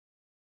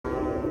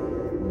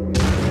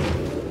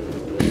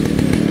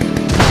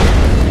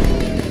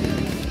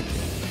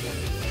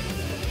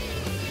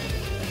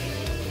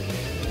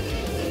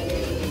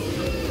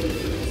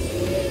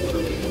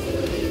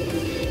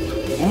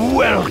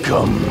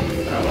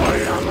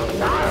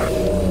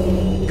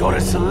got a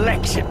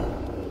selection.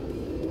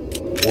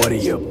 What are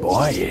you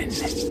buying?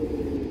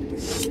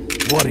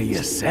 What are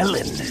you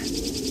selling?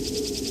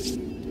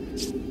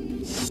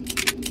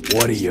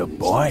 What are you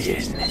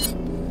buying?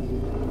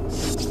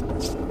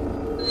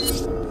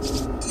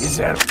 Is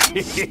that...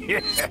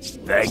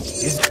 Thank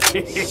you.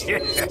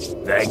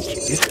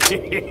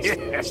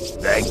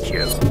 Thank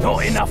you.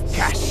 Not enough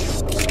cash,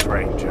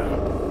 stranger.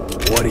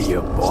 What are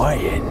you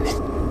buying?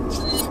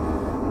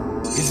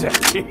 Is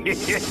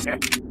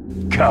that...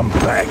 Come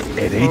back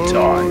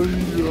anytime.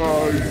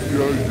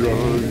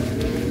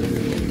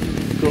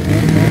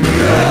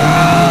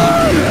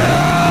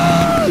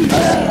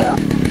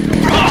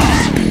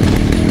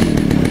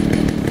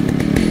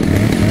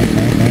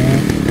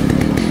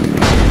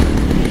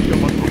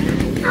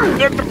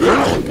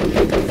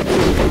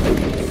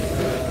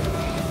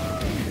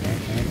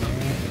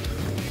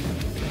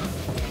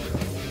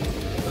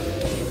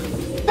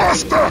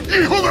 ¡Basta,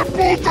 hijo de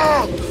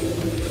puta!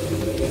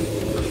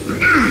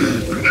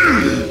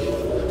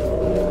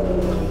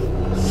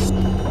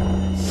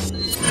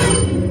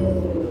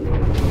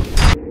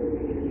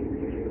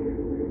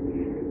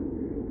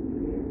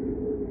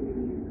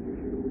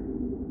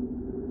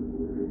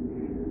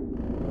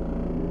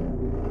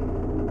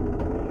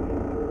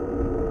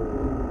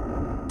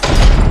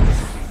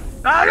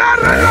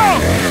 ¡Agárrenlo!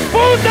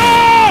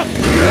 ¡Puta!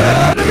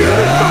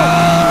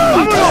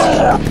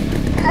 ¡Vámonos!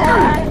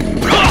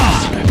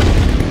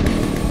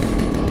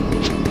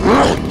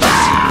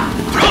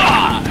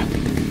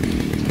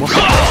 ¡Vas a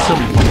casa a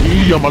mi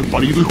familia,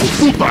 malparido hijo de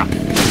puta!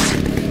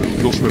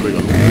 Dios me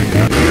regaló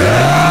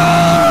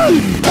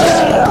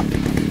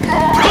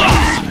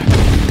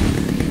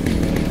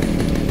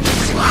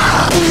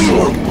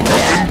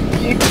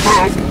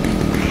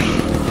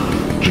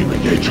 ¿quién me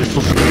ha hecho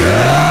estos?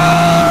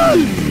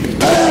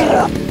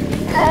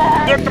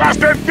 ¡Detrás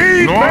de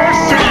ti, ¡No!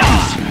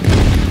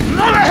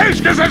 ¡No dejéis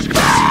que se escape!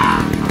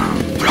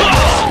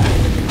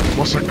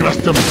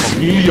 Masacraste a mi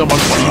familia,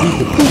 malparido hijo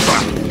de puta.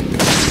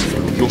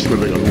 Dios me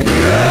regaló.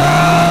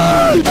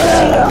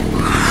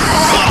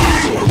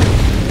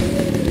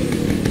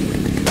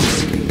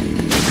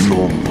 No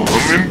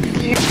mames,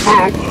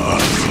 puta.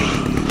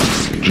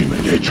 ¿Quién me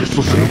haya hecho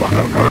esto se lo va a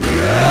cargar?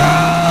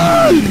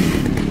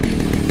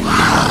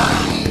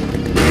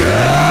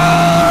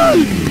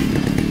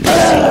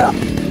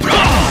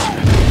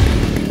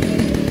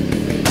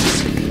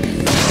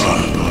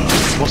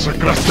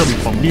 Masacraste a mi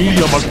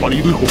familia,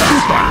 malparido hijo de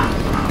puta.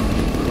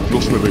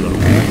 Dios me regaló.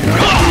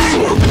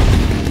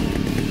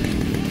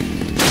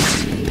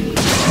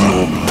 No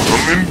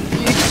mames,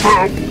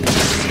 puta.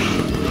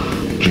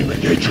 ¿Quién me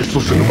haya hecho esto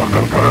se lo va a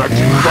cargar a la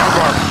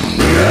chingada?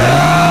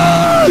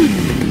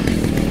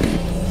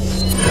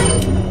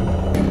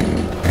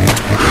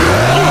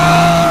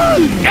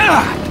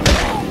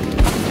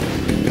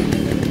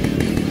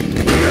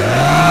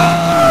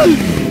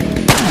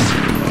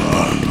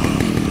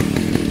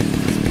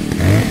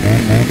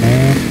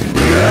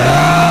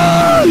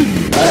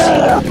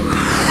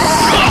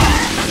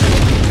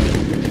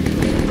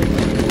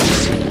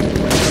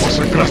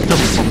 Masacraste a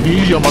mi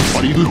familia,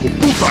 malparido hijo de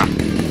puta.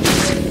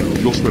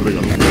 Dios me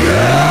regaló.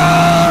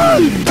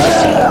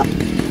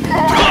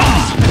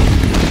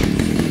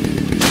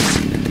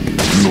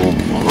 No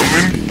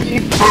mames,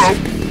 puta.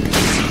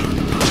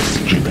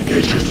 ¿Quién me haya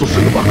hecho esto se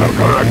lo va a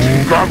cargar a la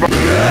chingada?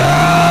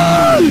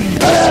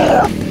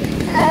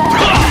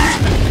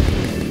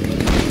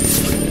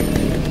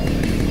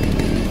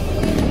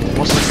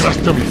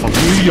 Masacraste a mi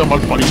familia,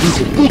 malparido hijo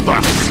de puta.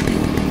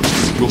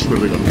 Dios me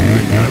regaló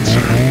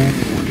venganza.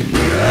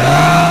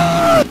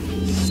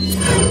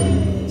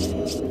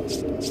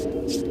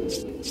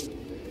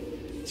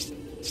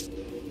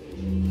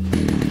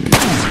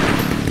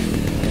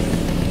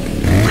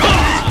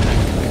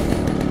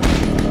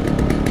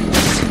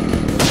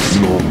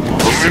 No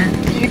mames,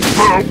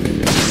 puta.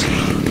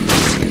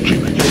 ¿Quién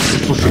me haya hecho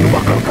esto se lo va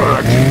a cargar a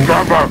la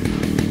chingada?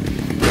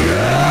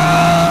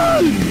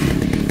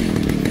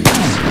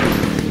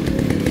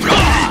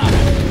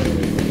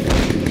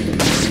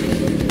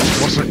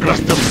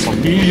 Masacraste a mi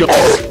familia.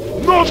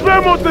 ¡Nos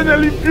vemos en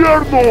el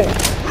infierno!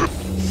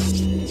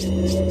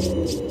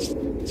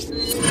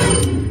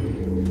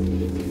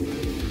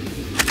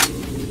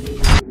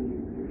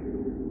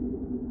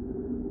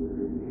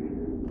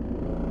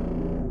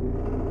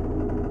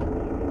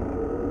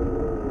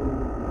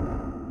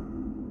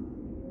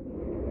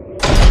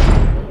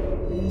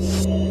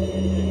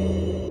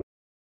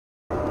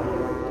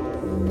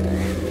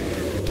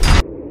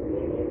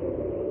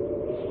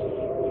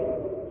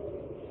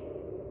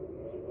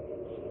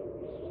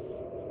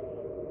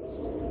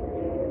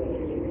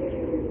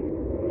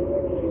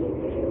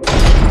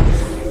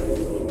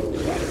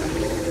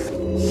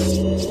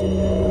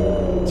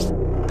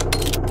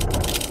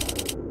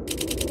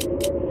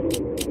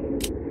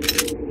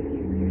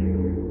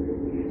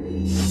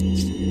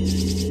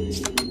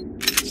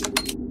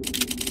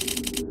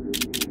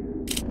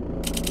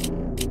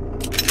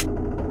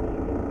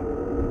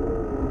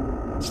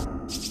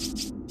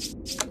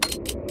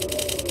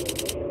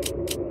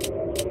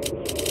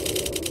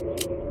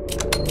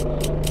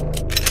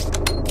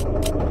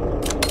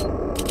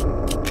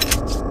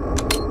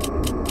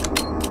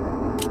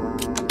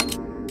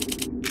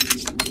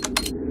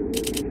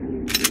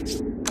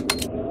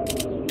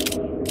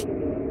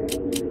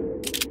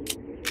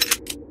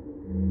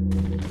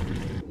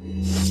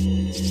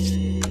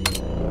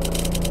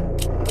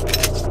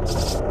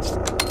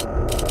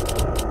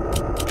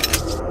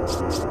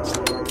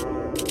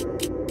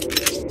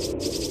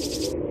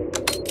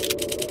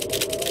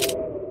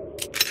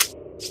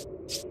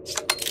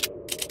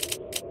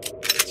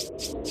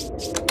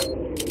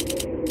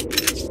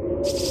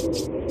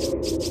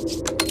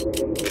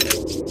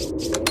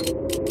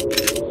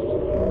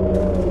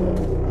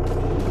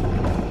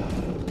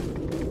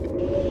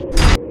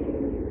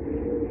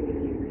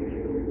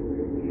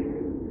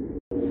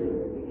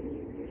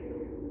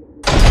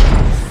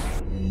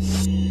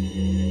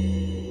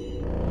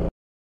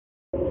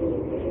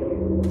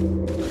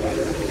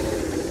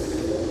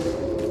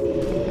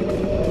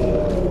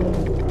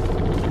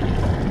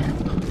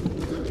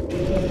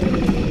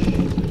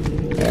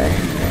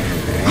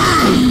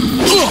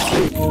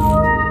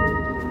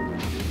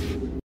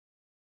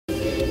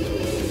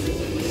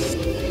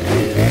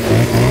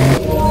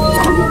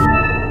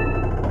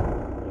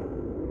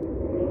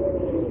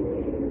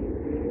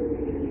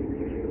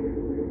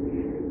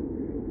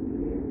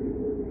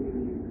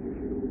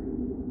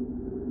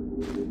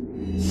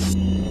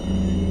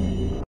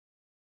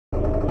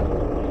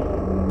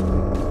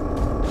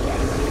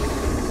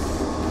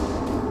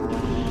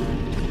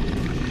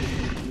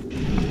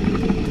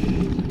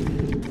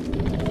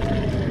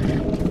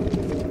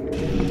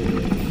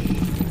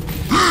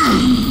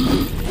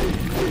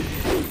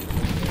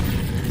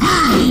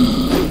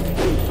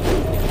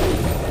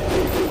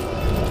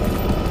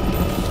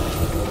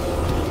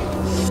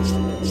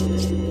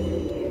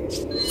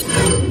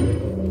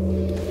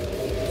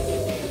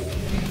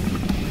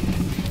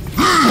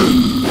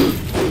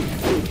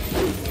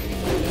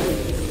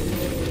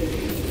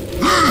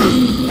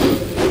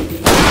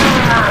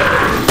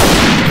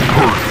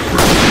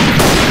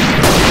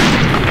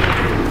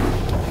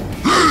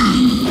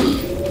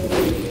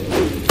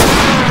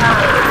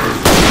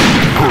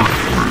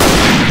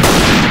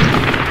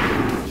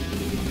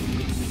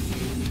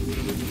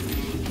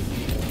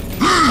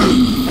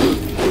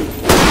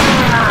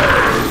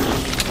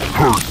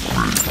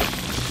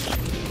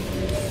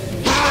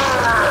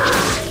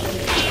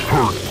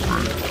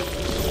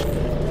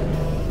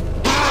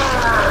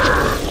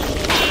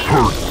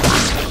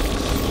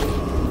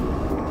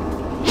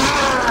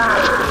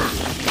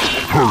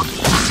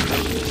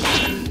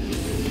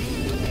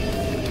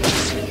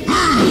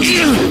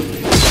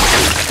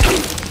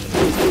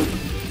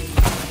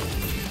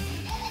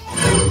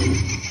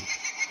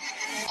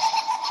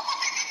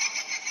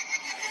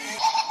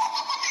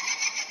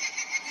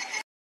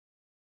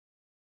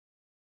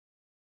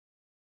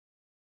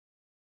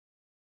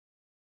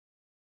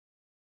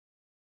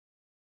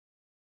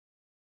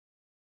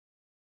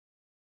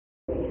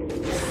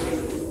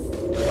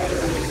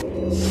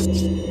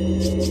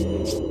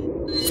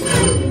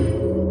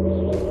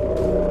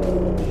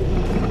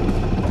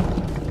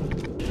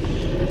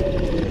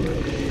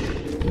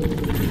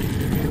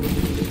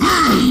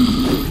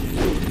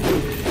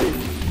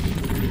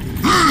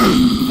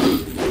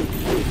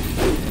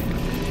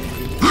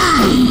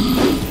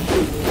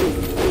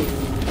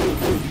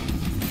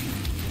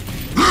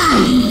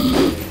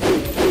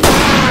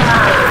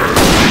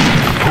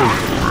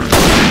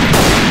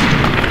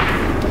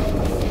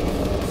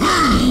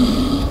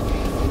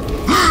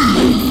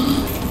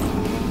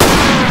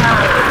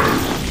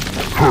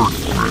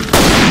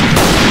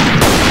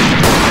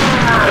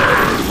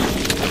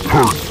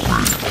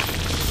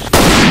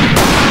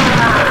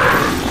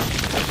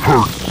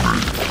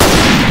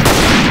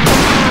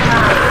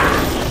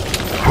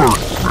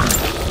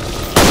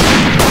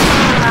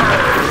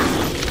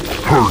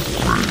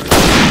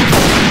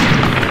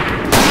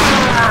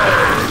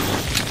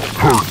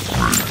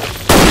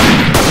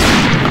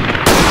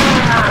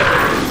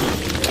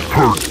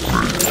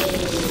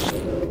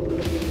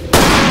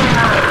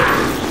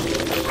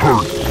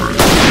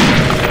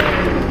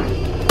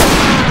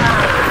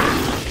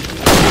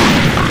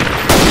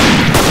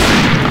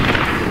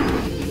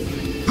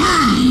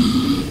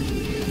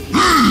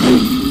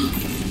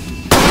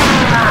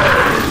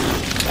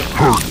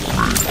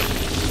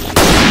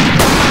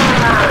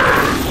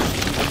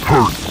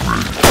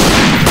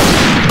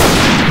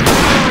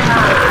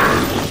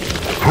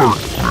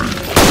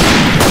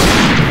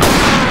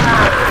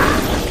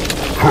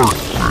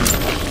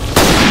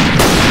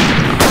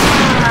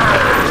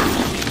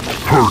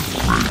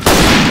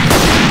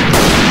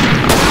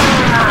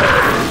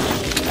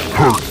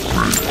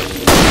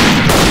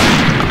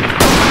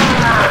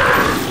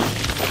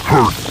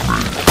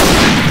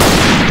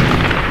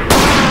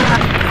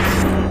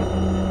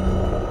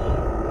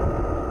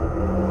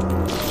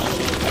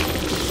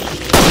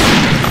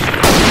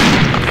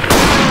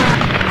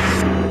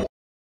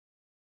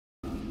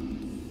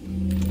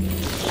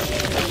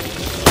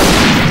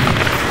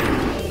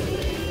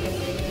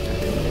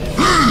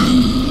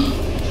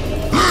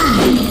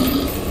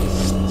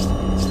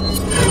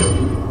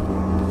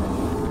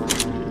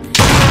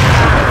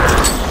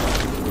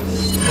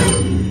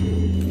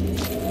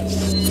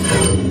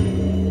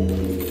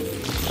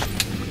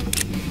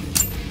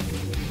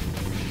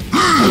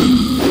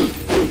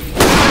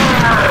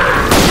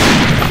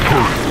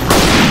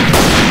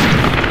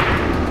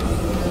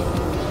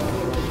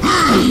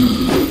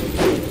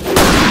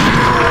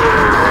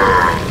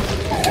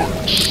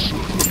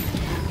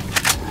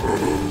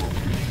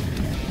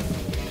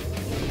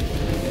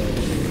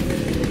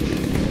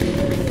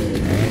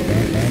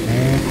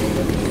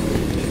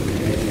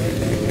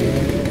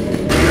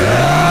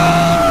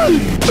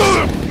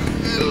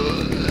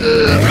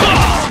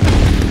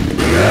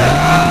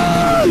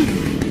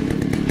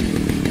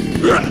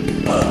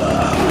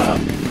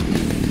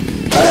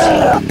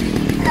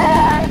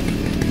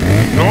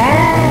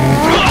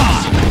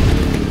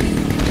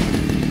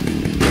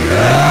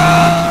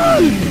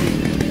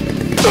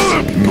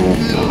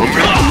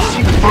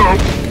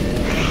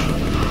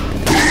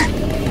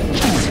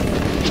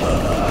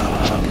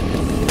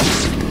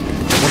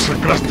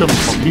 Masacraste a mi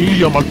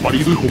familia,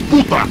 malparido hijo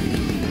puta.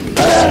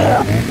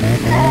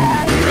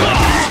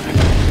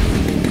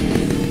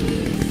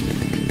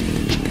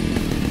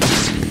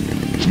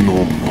 No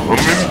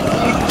mames.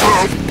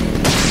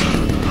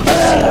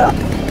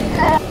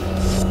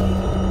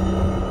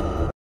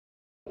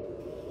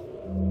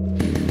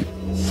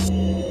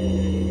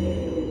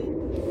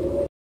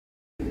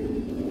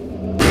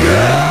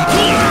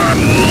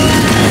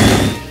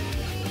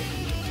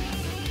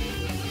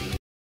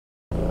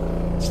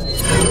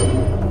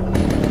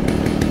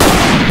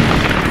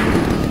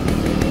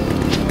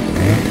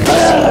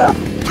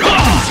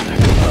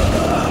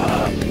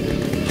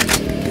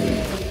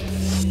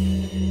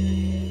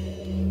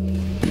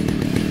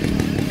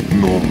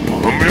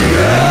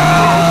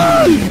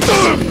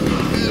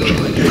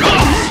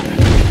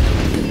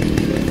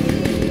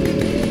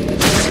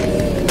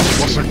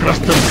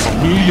 Masacraste a mi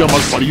familia,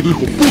 malparido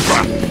hijo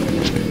puta.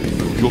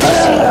 Yo...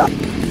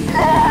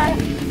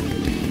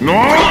 ¡No!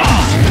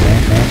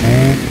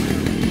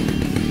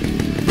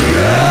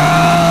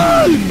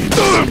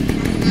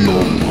 ¡No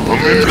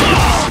mames!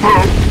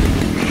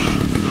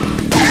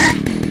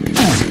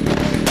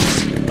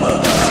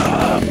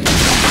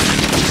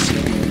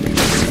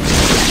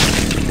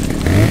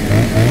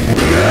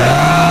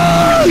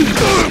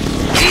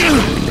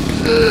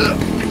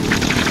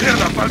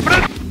 ¡Mierda, pa'l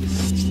frente!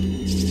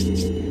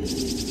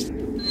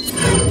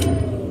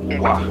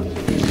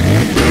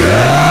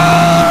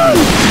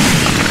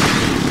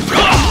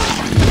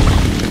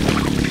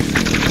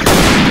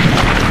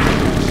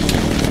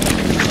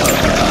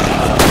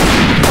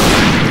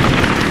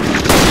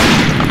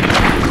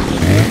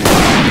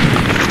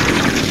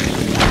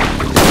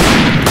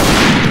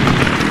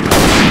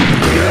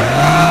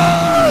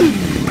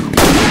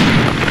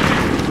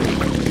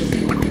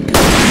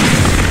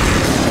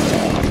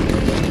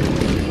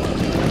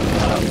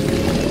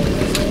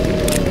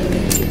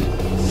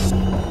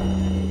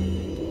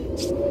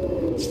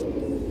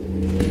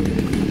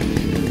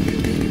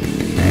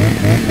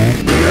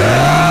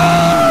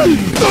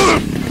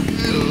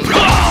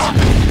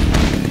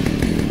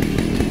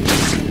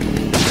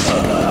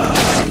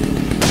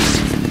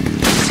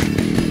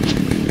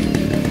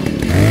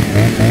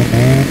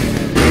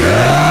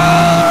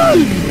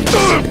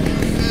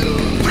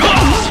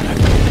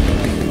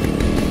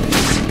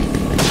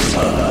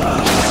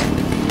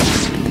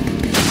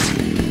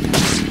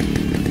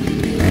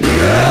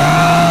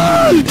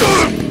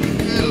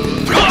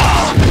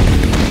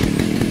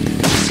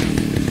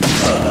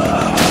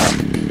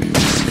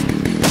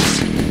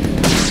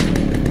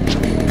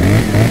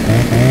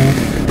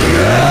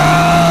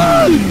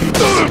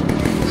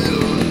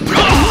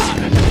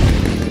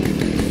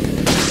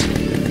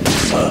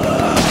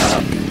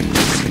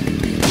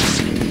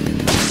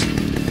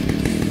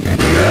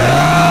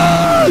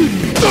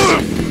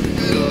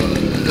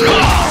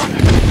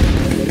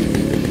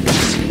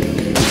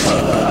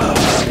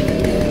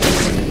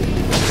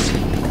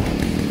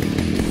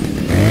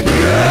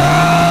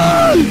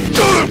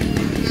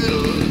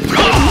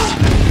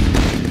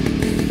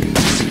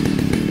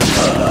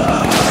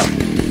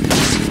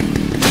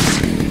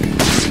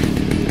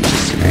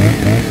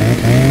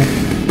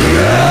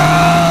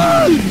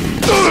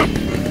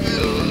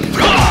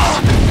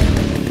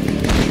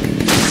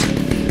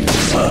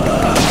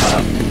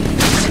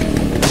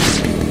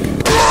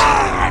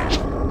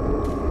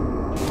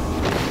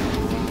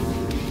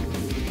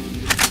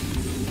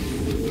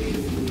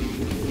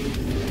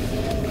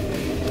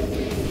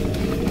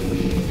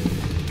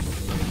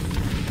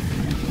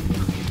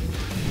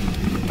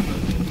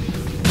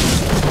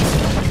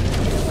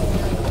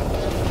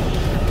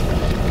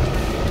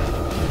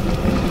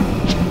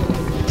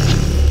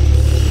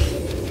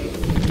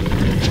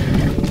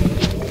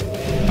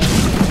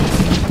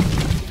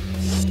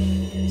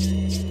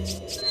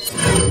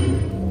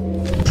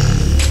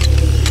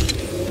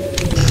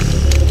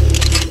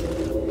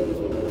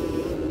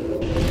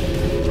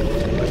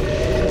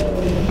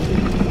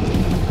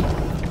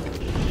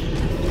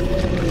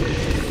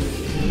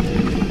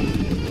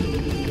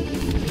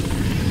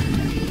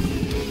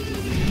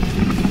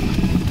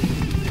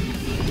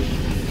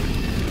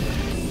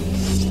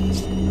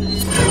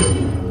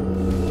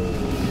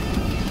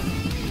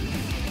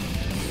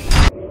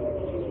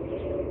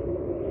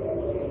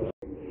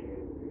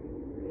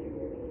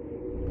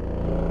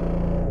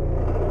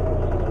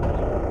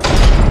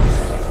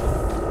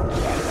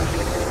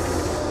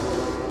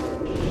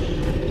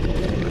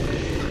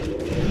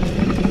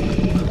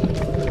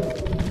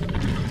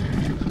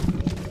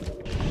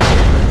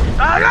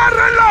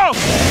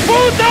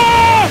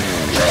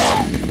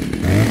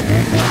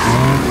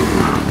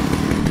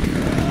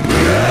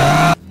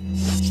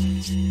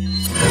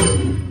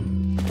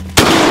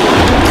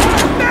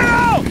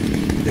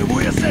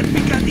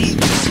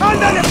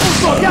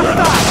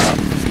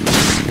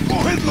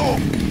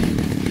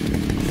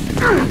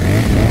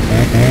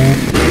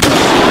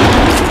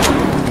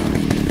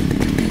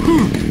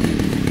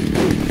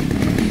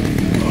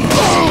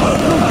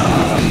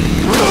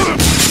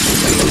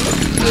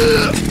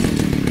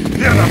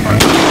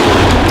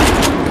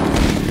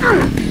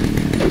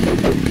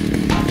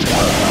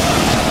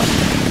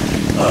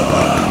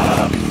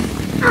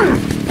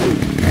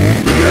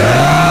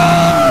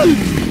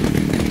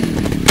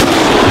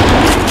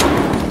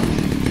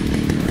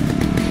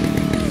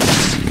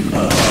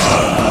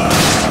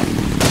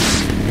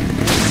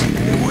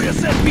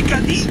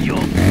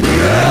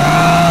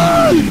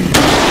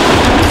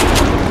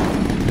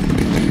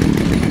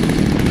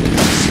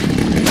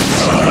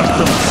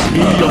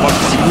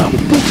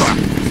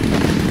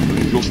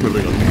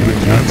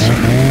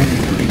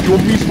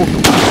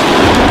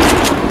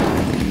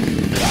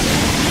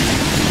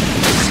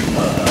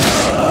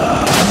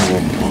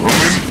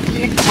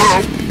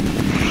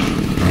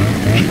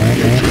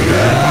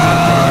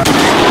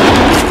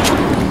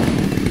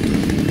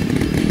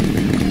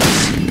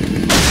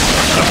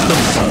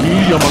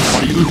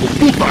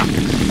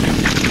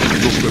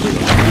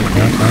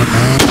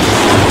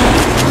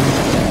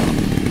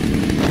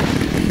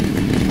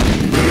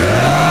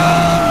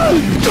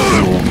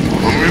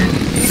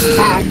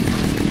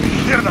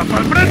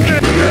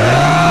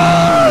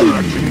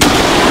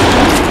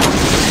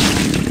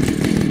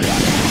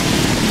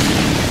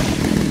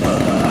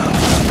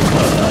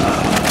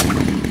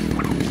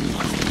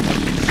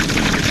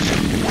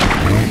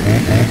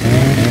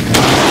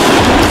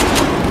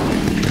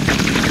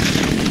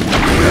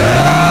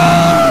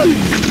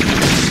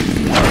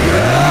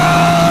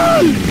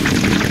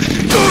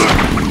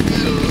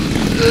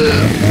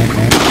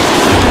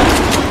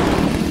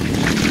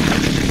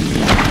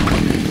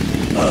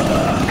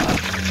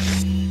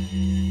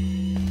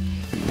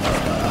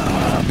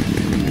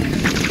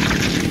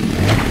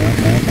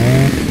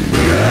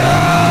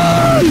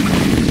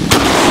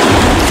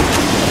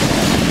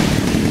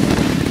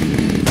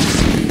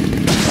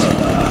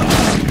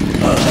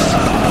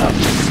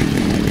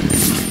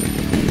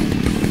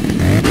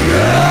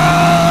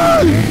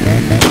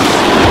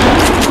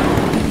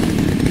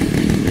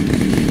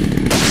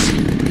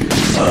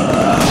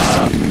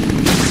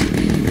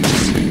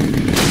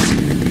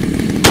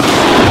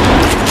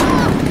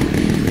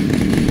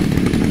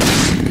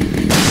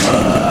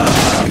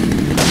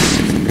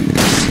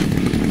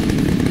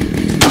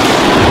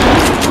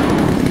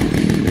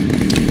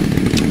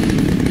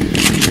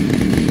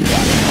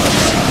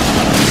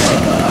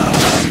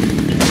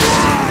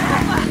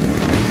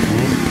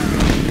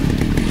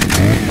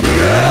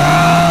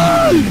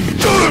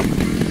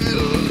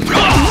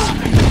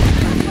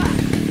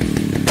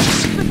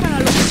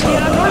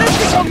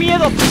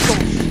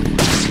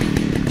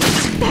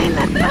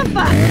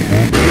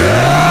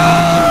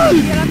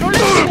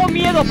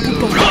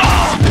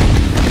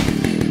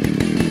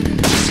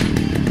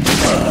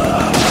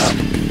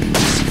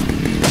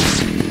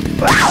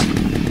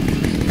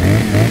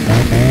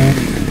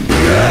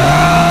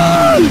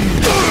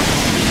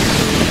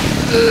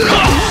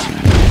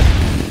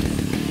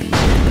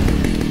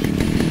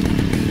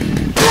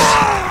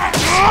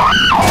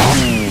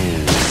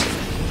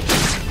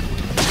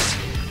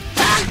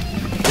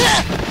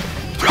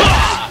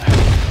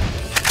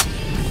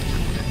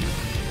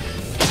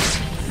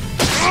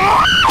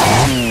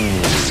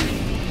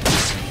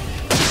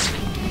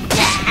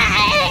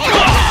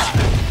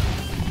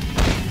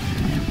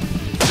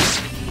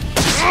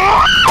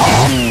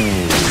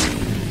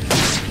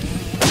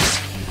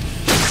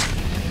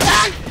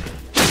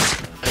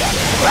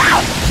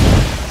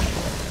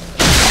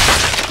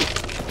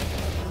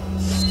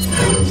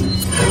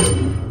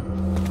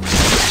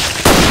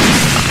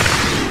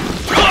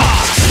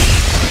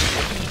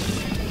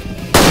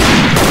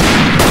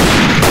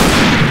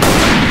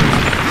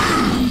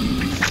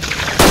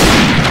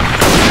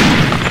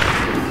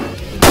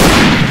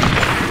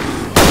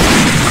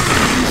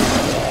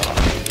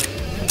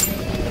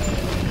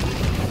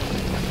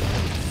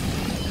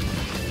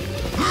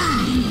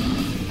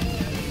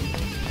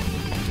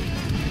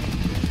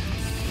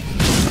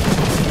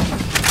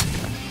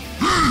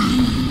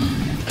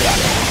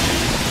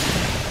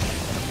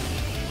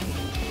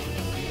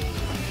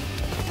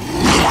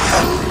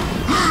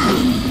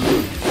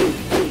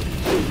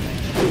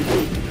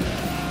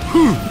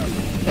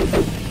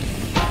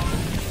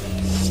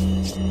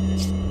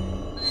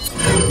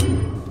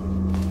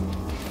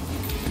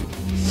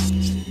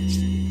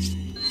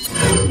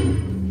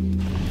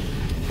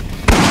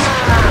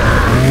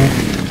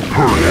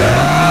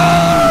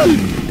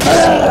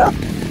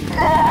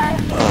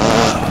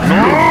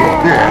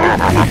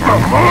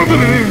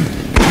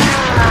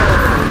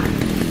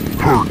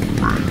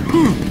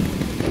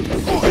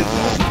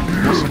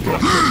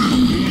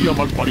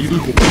 malparido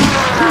hijo.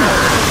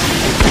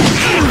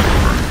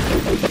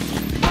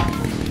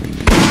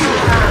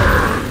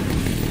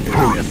 Te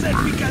voy a hacer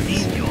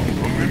picadillo.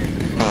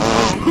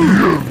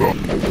 ¡Mierda!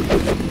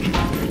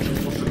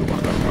 Esto se lo va a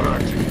agarrar,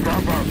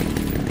 chingada.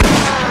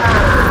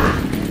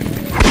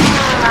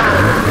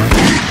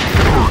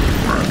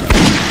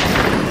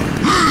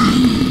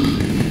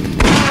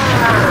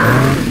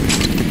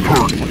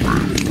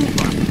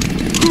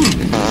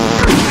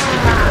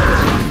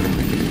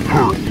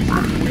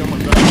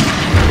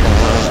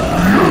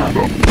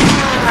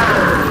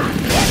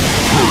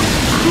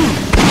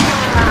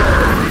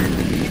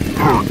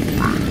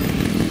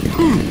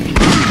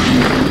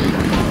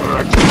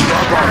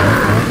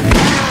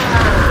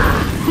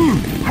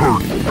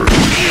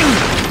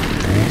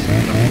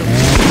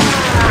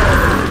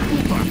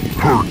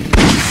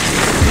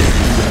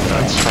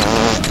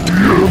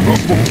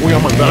 voy a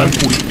mandar al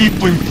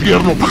puritito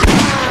infierno.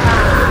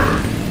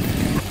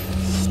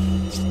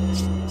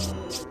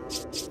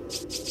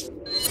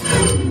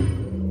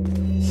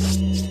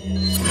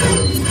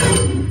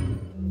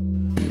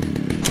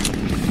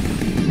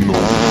 No,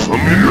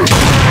 familia.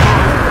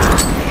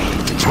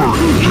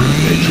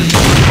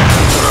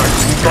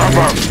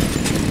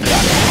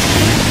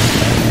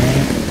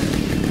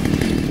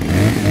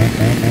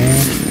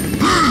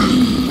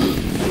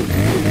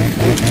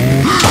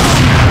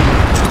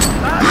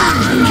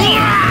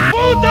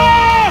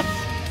 ¡Putas!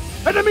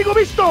 ¡Enemigo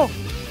visto!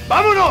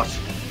 ¡Vámonos!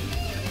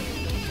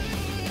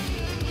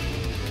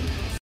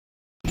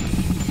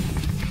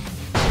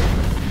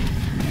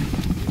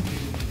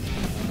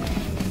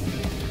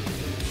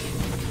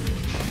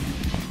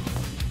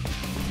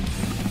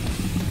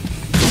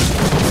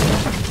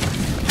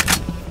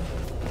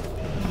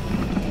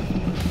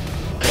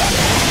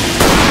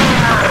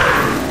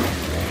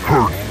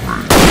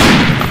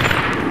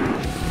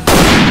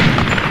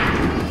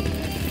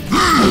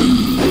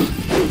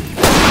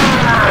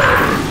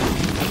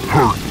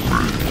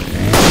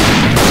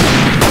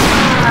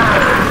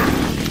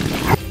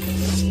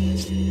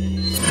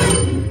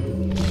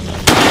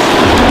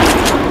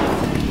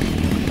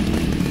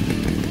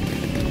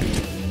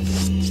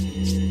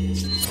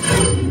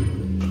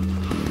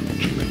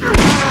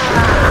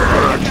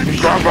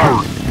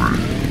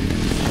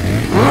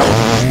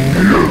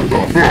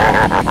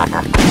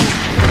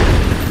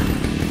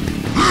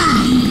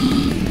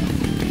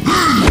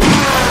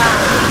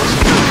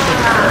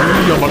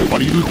 ¡Familia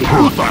malparido, hijo de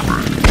puta!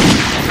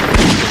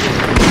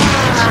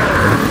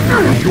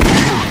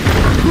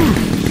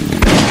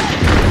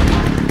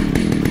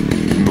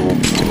 No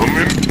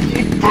mames,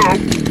 puta.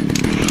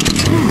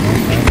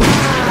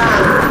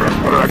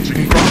 ¡Ah,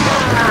 chingada!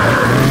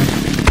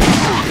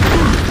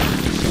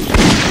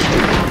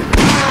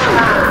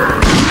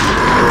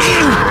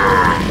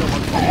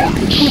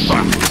 ¡Puta!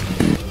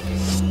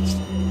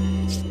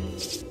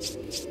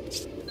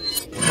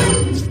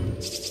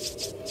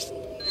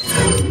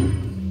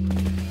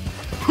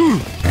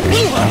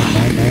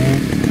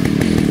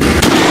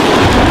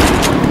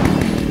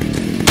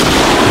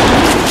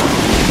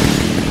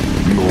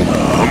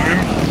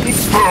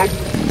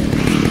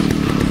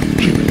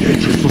 Quien haya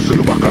hecho esto se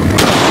lo va a cargar.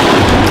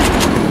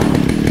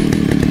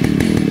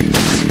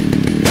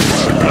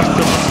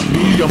 Sacaste a la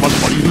familia,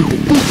 malparido, hijo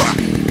puta.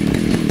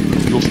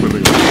 Dios me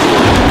vea.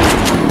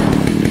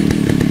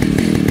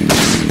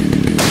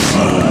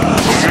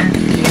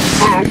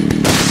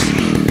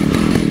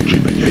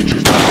 Quien haya hecho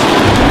esto.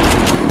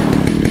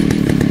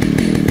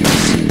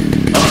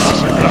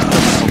 Sacaste a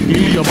la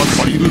familia,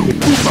 malparido, hijo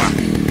puta.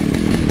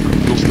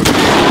 Dios me vea.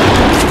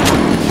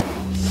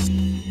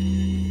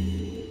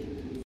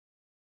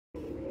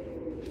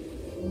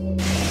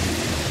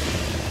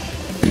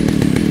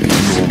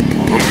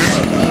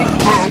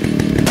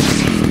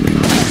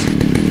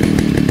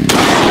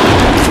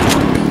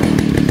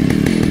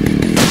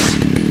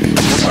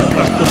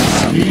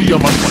 Familia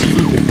malparido,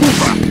 hijo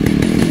puta.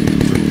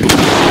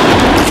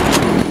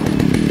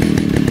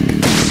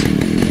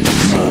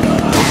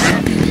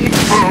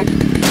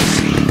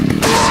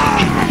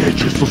 ¿Quién haya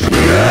hecho esto?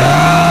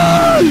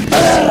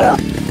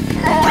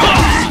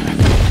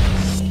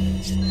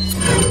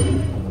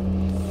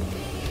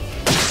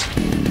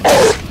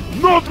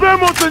 ¡Nos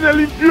vemos en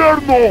el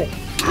infierno!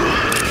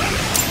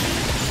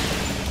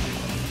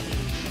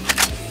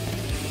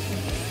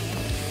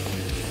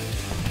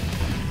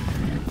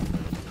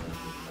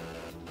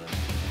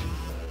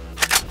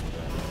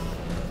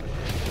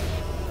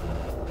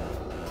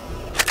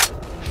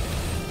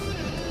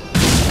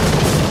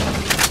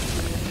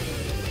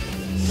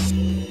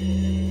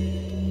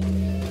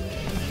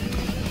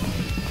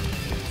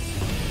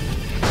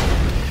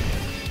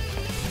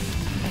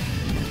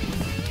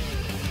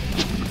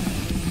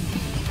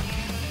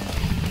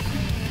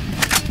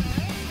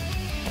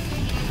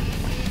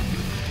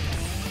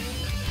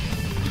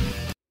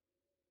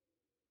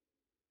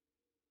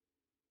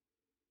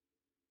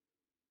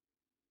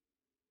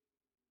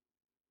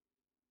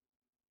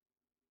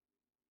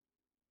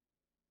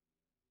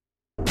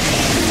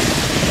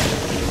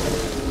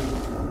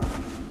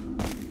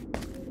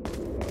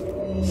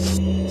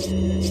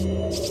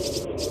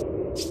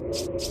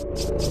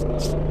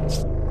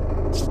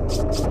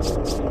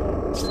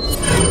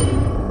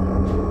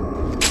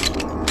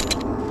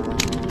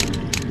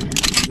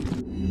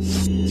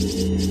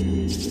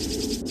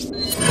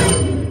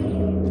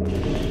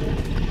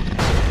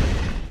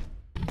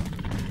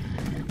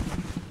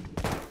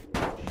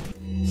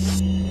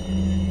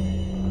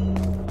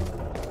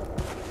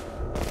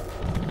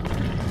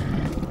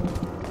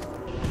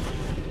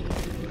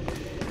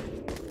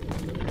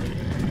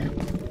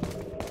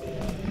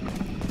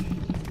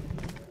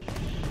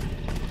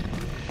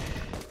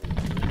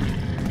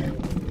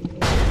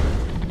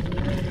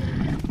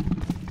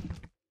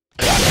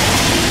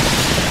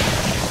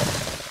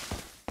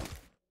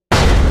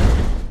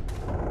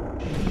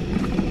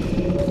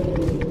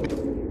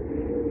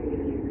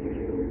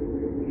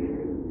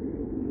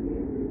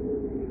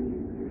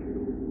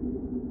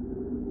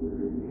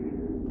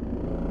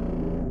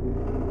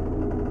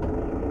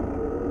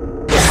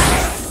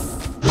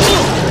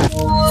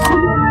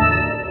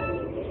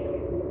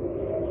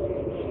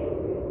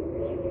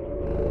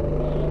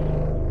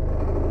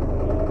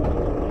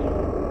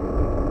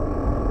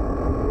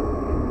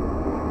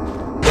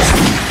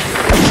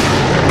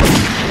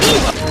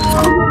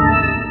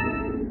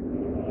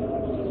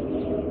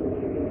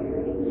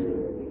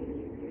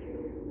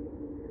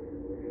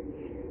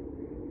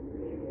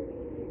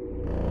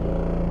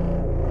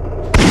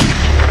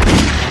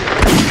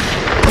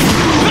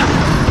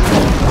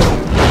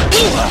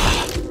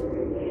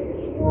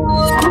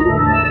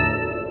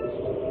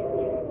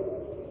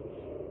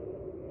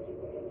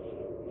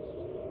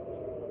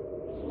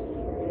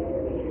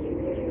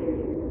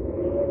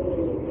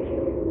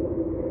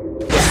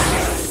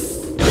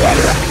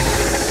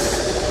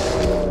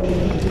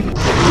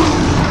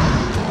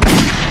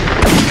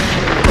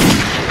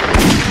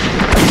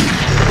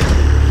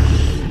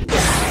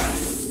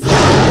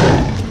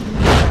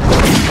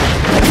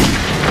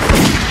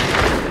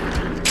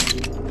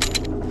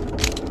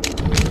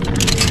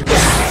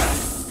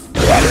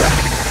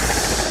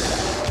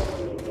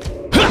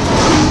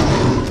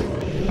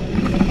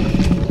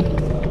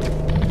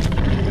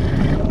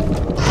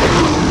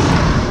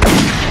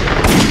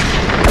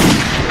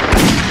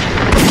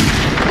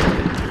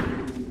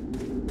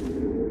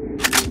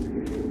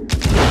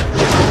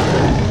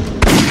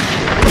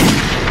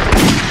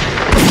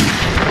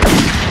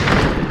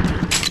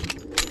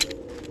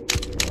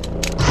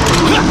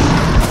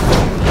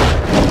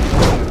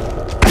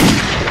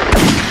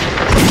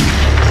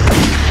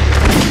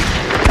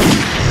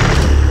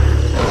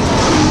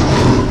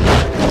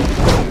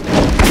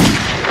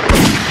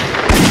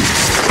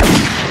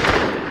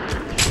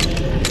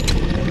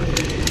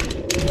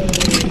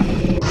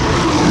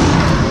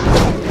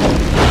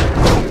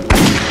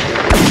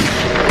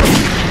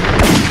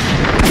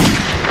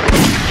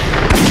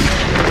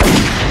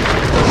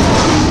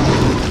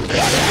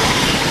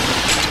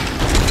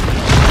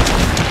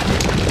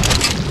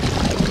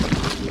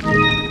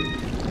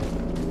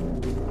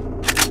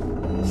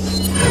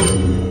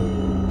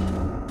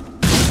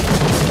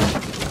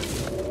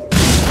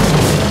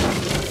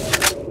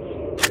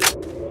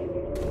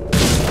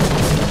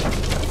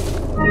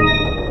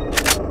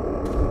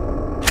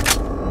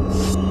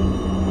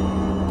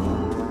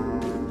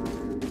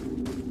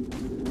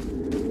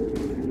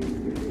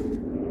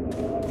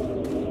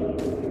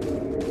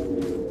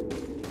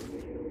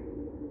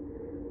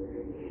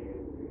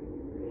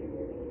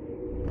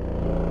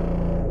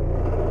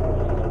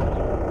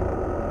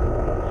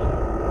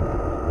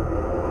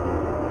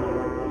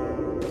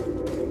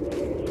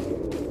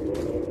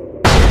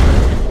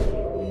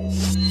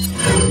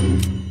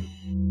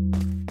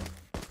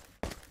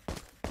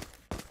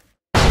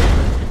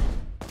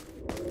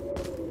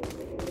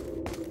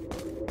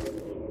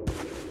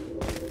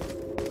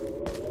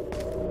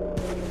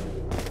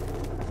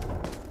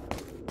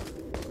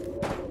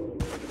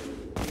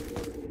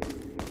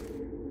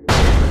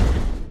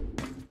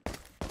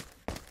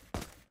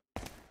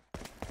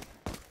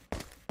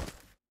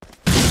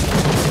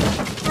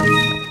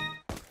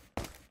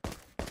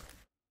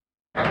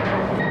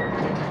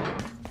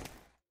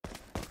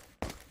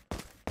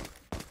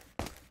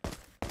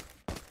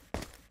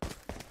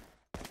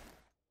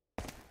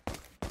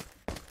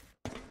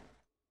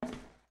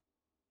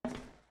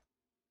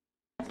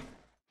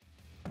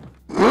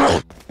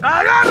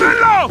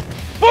 ¡Agárrenlo!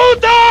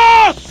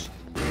 ¡Putos!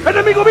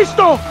 ¡Enemigo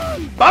visto!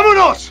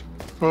 ¡Vámonos!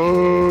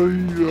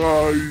 Ay,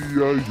 ay,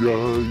 ay,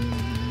 ay.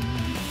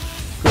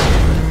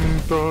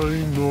 Canta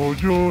y no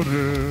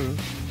llores.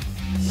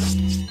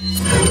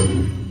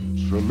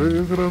 Se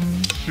alegran,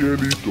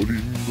 cielito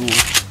lindo,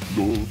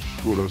 los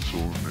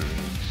corazones.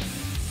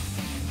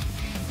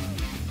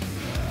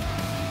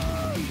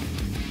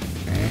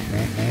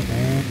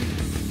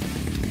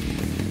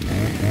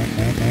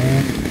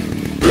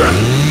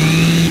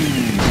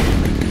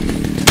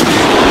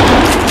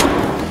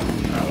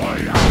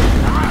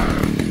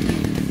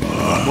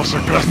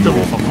 Masacraste a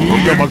mi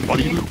familia,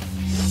 malparido.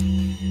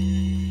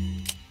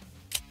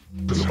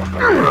 Te lo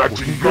bajaré,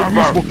 porque yo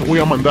mismo te voy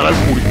a mandar al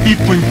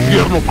puritito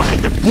infierno para que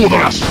te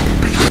pudras.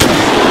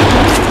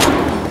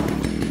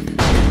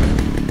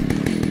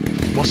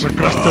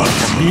 Masacraste a mi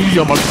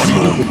familia,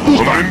 malparido, hijo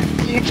puta.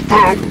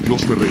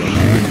 Dios me regaló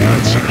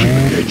venganza.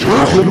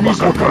 Yo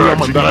mismo te voy a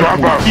mandar al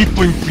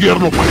puritito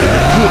infierno para que te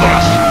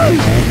pudras.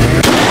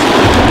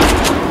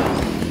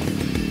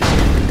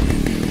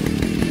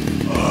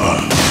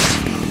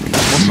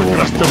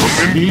 Masacraste a mi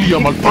familia,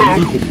 malparido,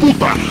 hijo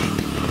puta.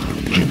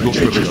 Dios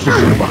me regaló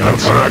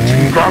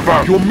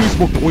venganza. Yo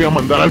mismo te voy a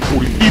mandar al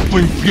puritito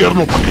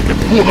infierno para que te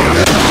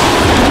pudras.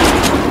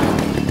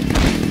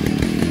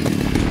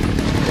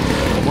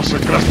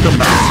 Masacraste a mi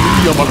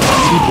familia,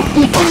 malparido, hijo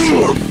puta.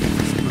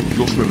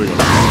 Dios me regaló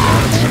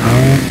venganza.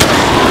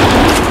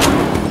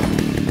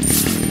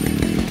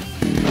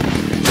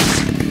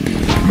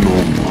 No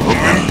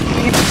mames.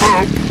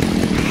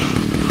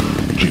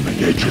 Quien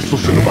haya hecho esto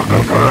se lo va a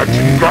cargar a la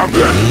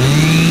chingada.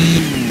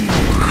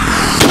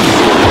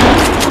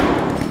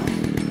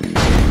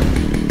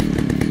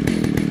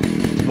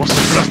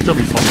 Masacraste a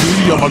mi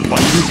familia,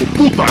 malparido, hijo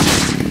puta.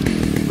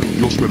 Pero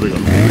Dios me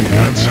regaló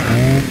venganza.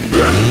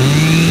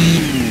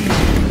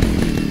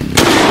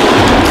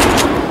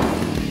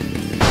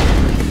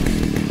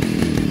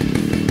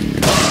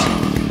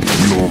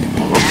 No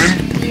mames,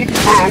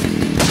 puta.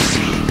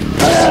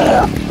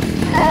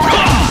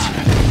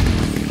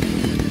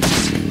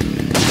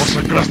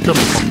 Masacraste a mi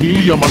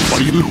familia,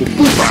 malparido, hijo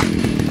puta.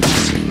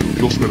 Pero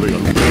Dios me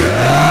regaló venganza.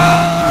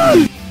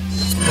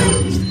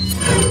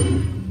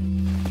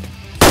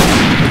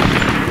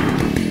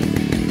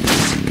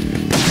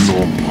 No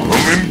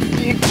mames,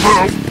 puta.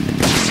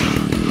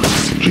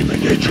 Quien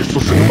haya hecho esto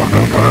se lo va a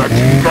cargar a la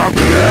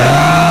chingada.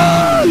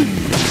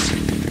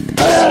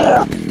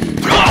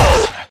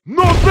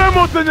 ¡Nos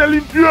vemos en el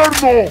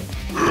infierno!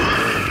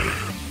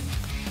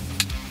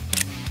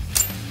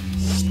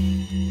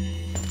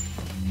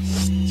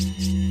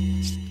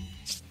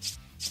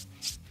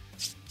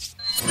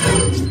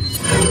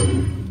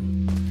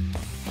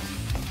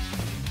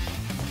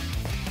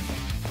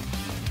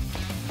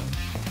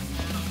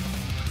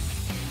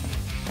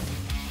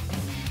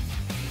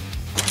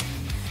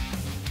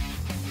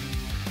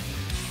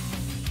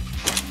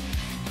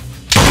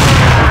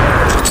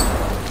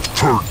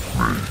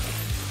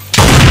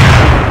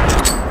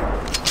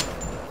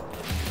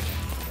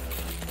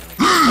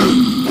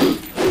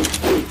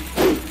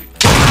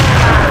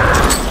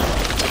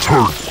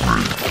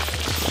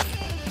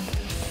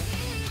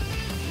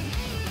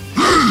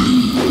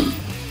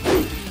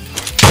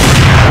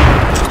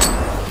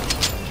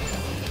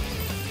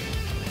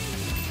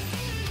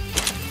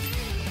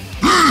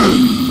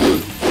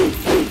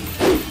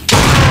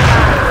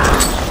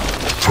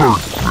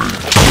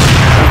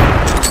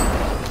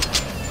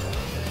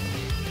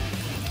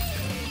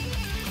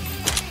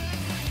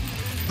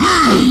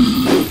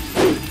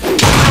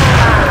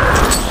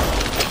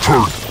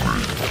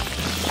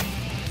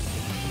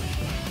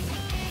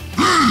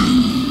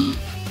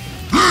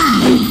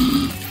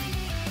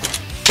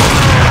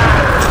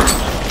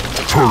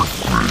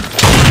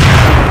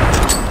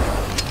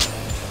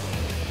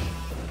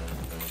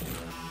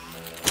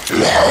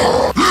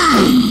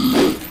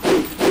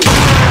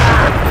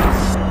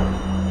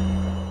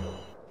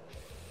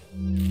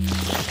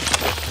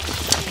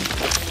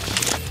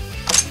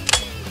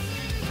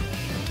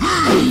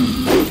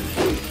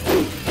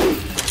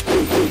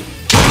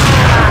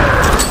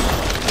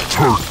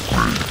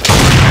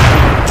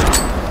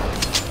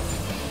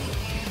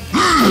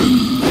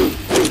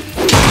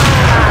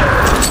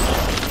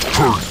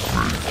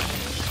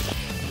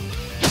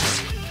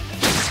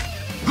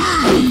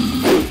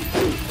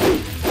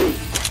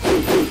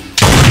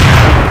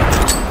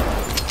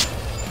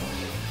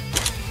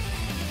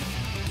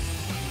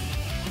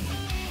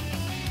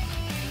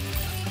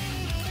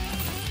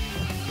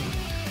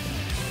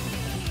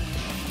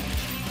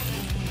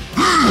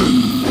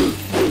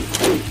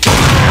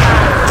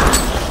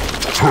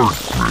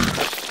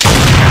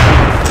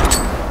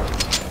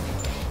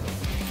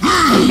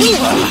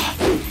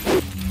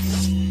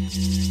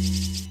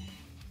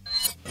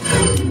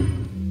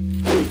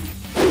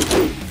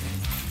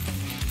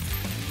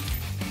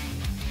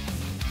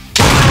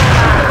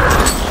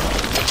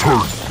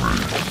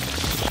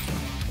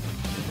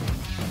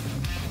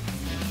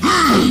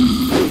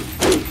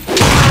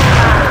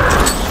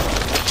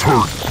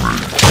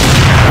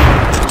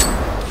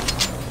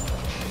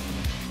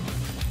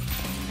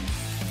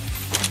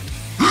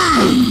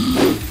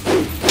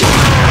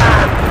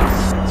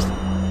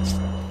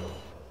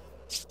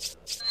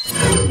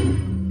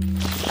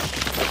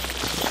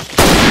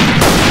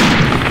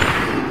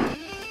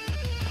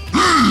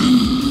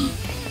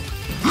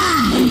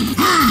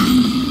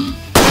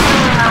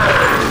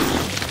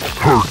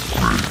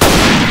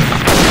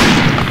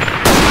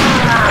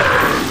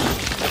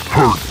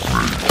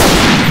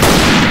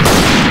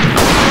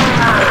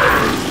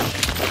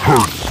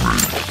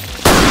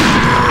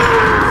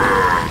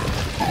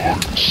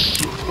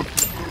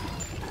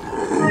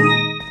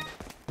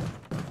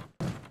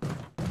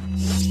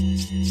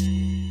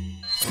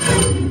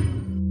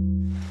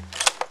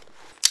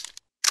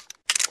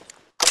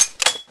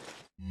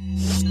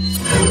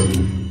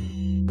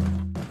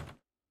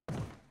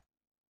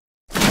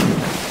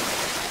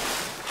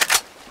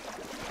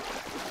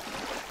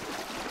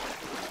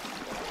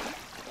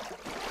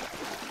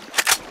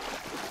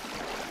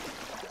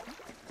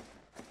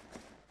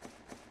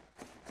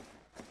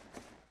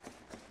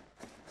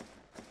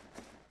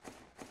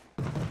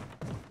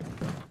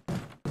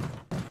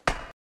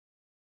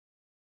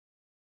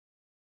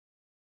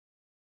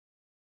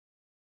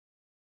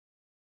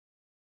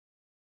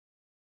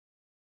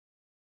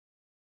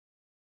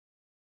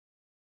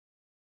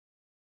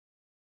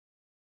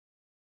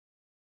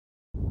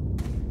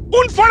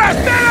 ¡Un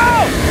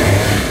forastero!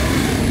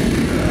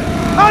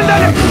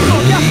 ¡Ándale, puto!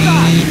 ¡Ya está!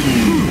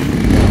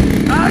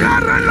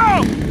 ¡Agárrenlo!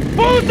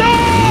 ¡Puto!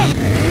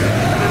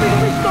 ¡Enemigo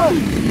visto!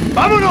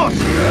 ¡Vámonos!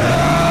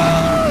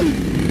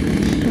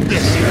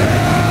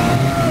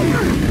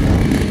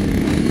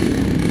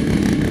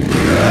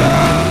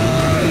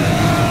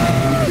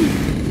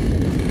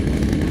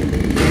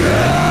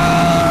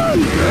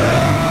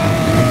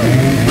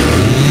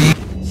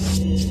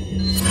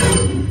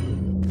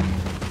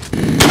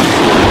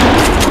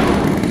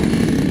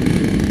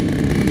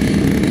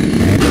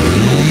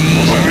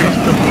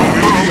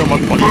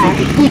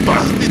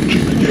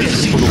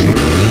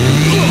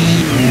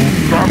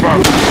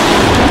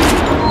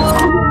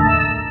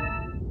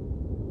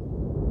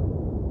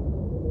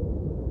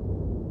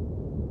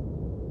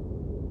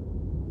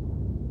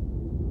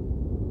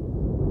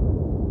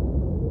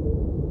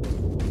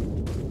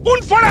 ¡Un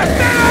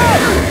forastero!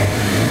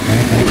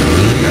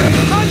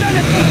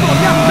 ¡Ándale, puto!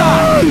 ¡Ya está!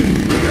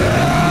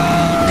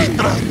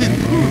 ¡Detrás de ti!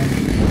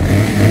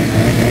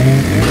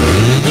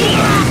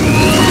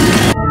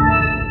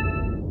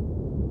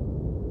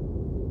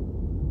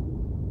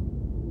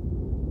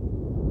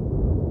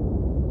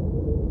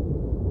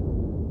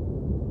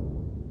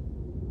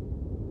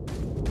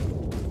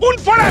 ¡Un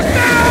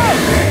forastero!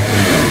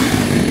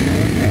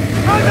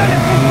 ¡Ándale,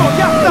 puto!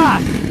 ¡Ya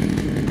estás!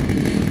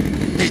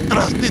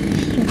 ¡Detrás de ti!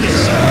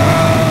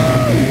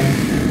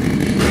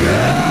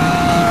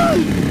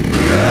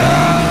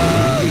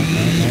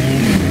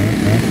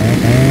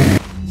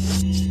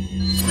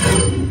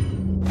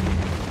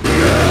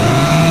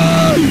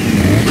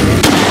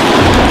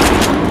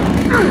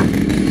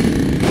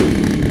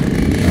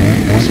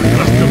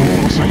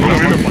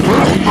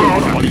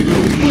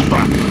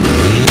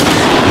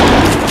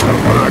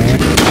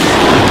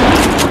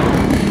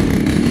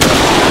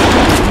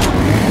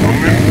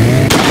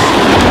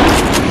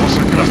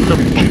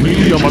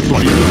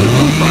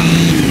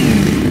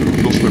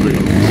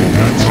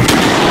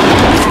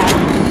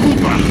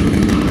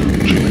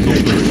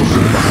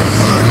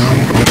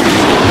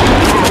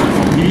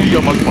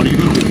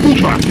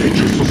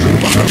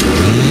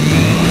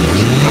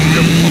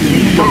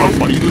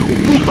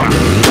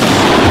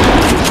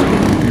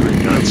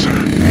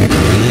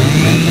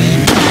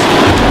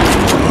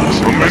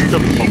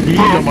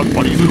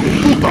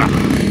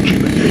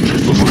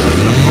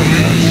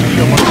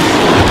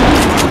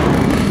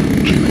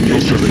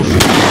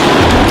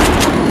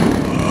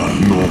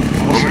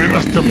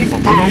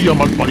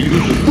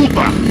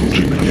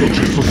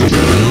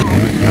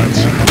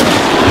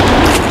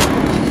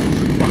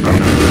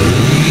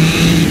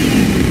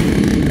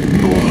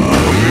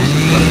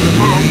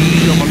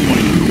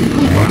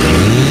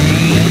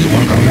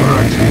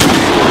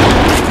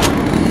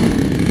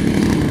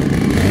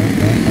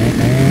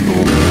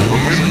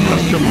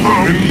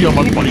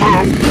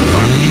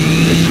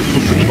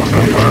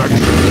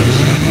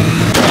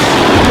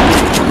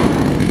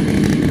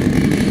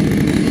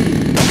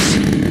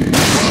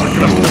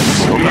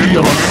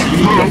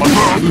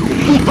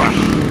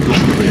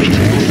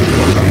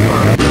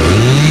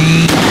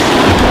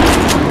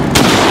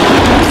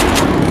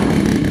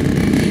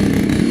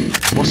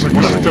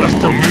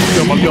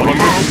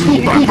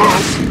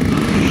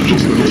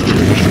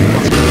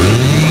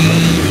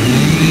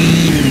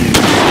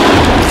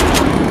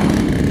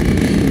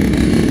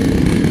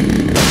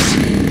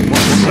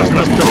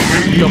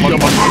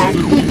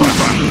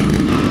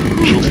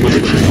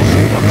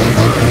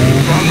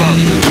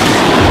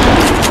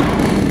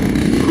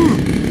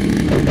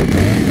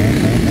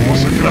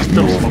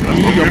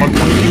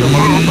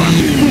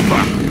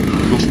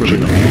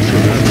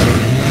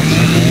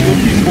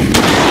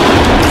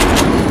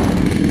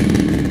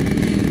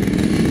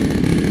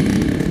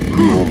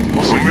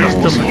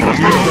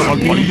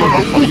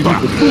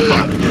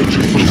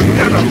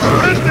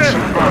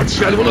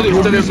 Si alguno de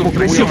ustedes lo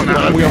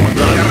presiona, voy a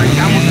mandar. Y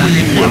arrancamos la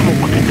infierno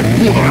para que te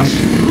pudras.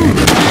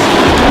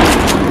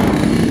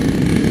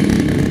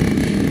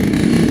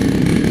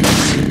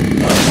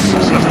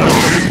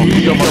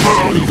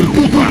 hijo de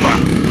puta!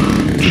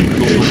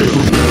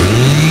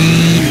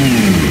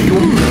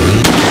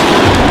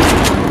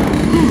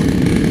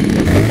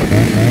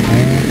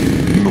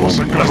 ¡No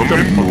sacaste a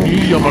mi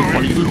familia,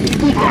 malparido hijo de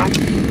puta!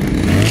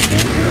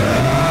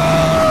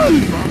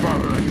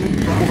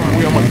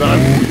 Voy a mandar al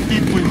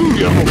maldito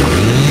infierno para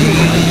que te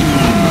jodas.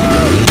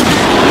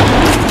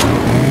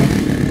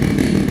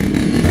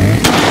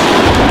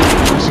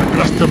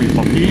 Masacraste a mi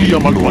familia,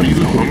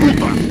 malparido hijo de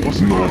puta.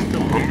 Masacraste a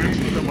mi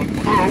familia, malparido hijo de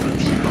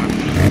puta.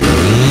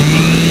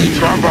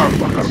 ¡Chingada!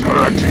 ¡Bajas a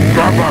la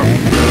chingada!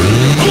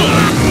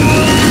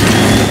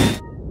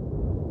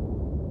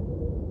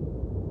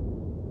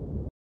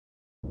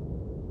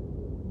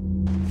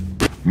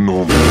 No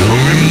mames.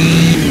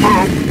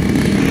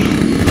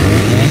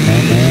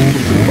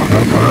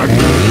 Bajar para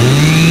aquí.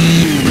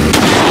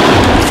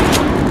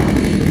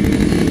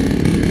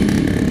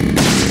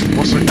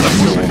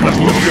 Masacraste a mi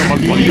familia,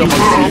 malparido hijo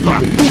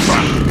de puta.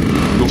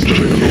 Los tres.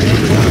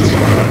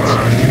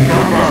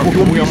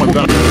 Yo voy a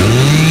mandar.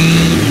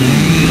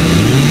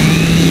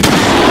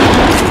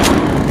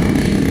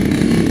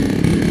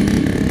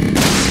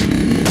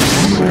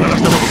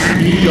 Masacraste a mi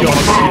familia,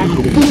 malparido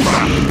hijo de puta.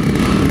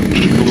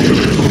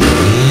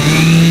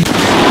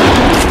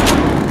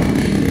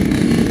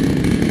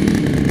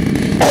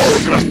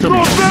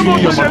 ¡Nos vemos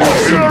en el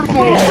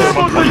infierno!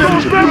 ¡Nos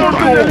vemos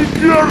en el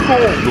infierno!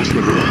 Los de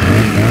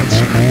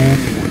venganza.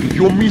 Porque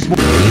yo mismo.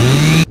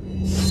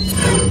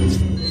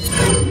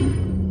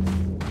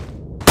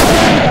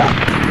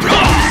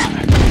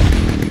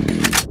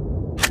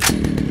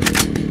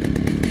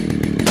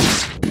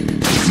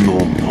 ¡No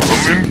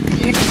mames,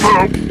 puta!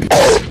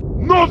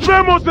 ¡Nos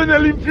vemos en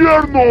el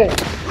infierno!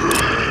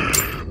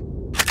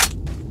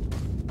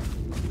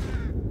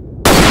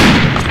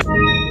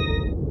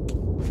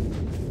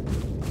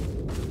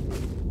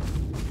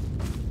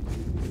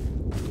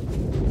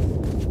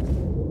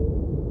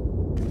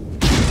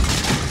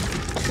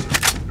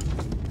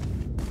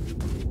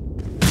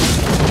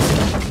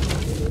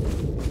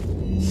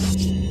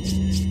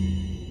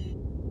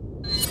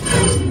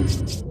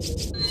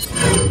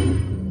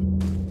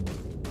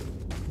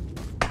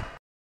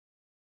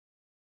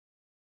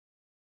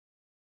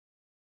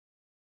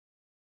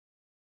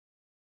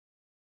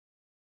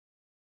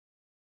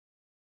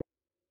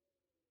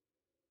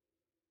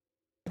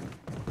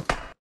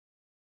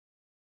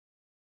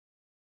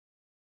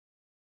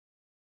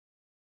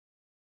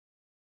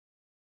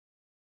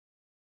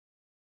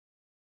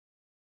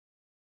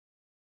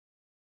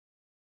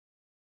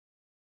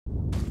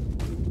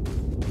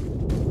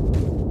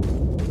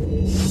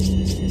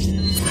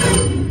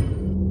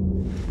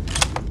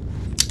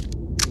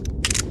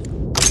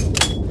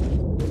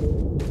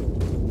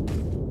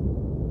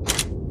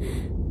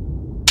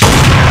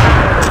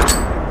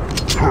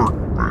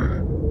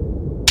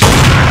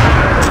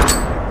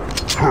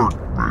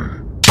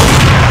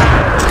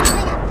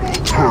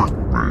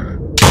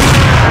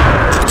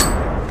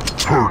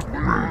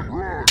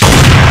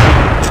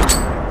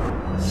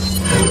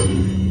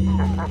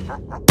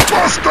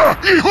 ¡Basta,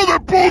 hijo de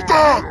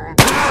puta!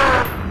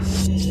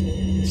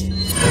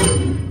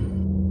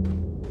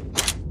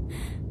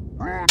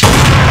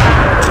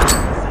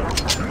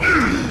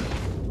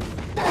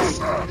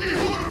 ¡Basta,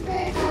 hijo de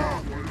puta!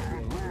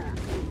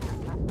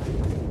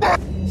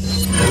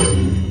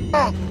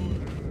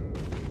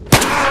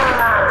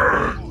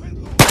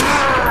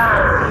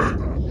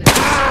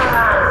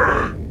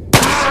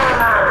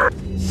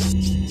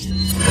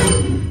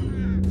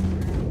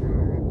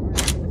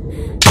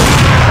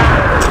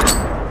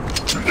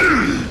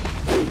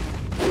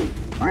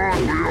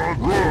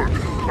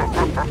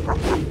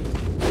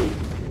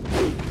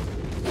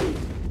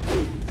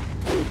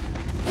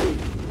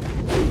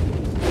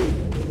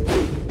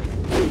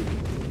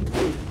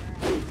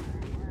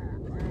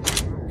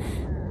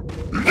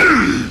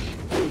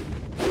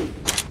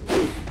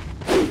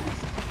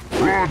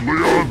 Run,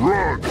 Leon,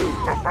 run!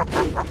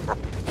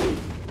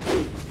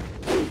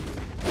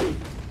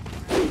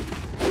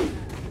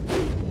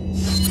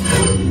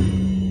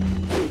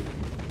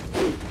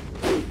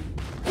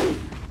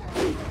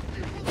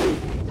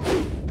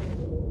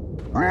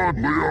 Run,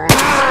 Leon!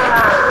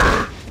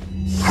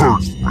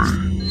 Hurt me!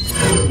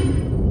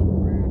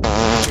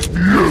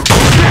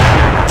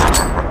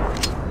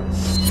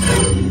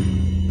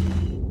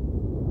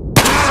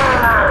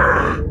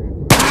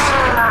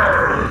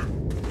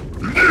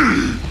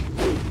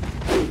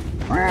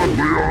 Run,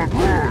 Leon,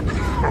 run!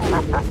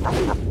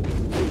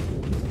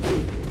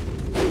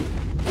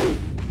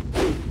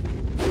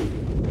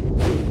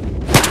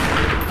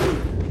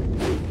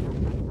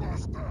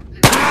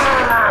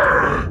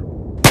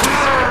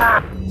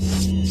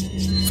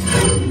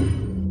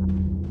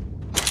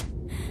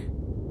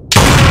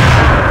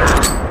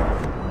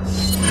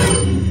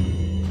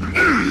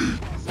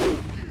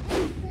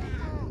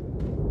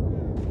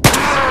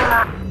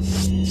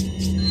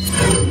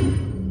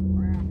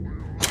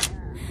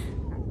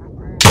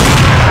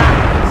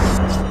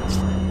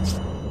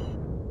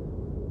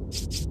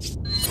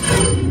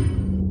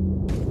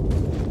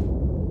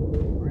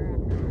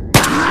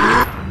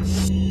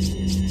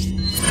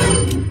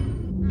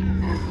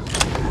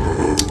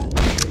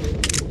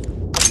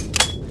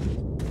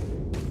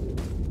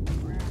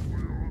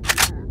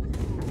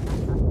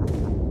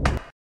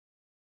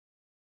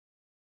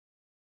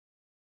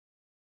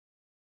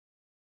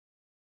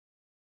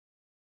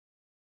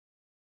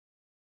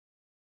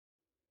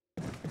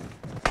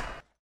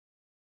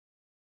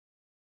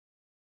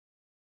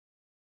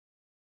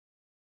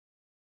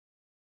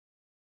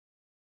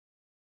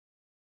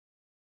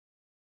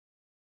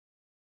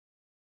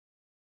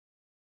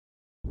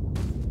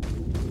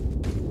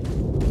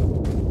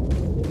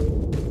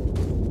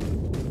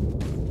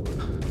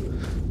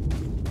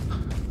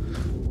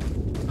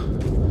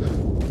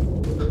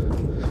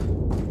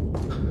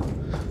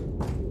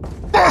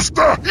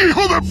 ¡Basta,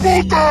 hijo de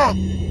puta!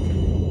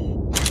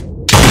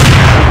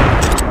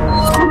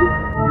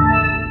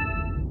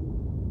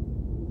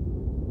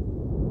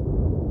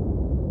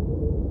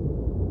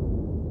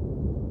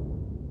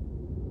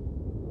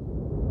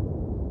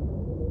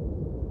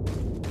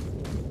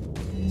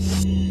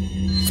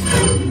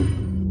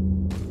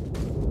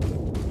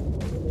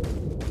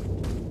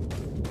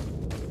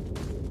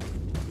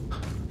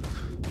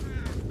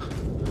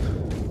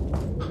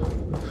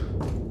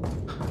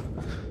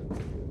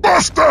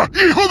 ¡Basta,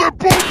 hijo de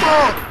puta!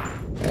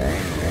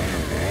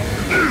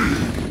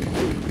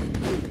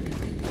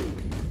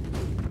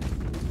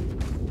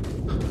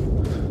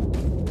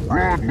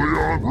 Run,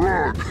 Leon,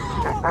 run!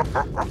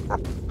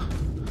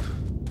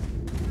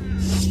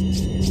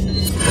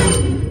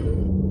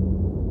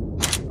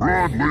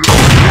 Run, Leon!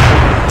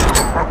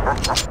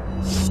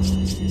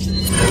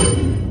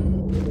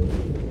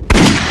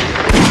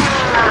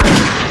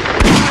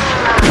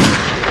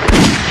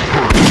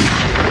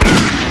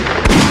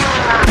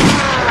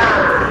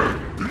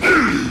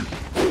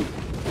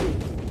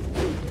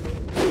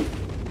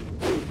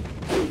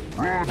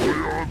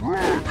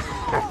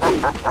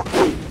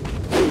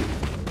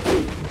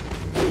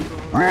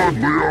 Run,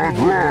 Leon,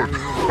 run!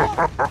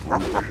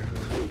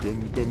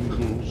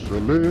 Cantando se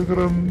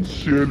alegran,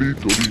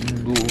 cielito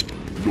lindo,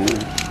 los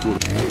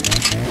corazones.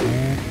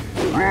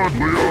 Run,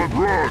 Leon,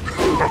 run!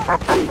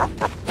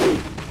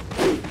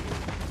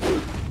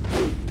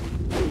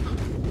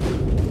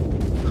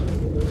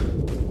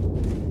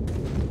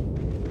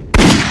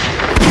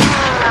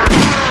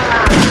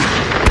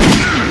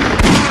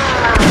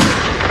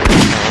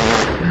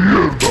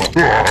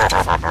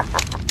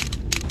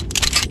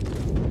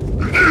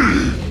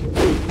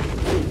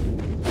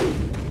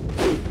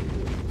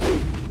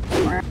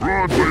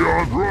 Run,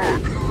 Leon,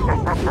 run!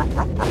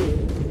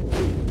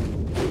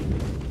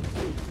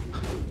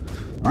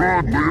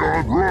 Run,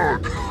 Leon, run!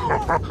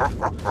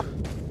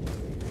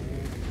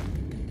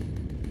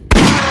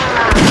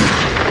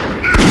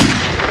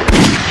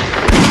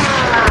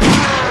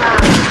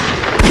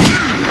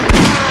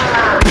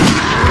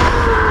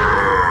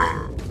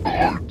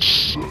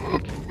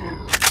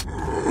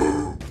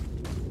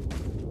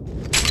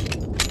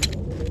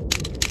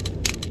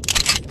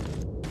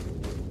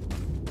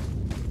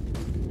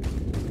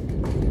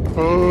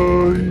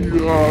 Ay,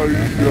 ay,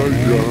 ay,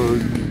 ay.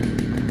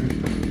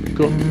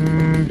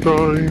 Canta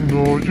y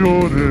no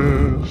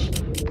llores,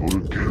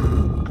 porque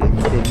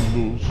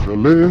cantando se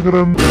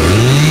alegran.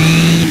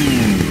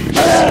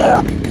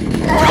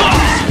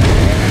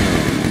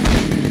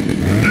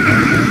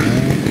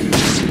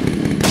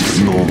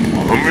 ¡No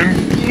mamen,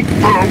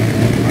 puta!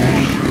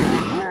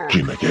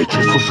 Quien haya hecho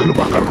esto se lo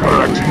va a cargar a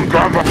la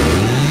chingada.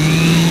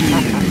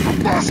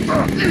 ¡Basta,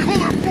 hijo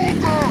de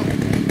puta!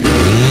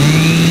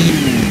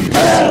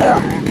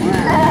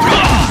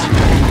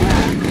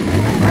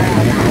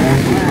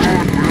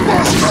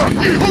 ¡Basta,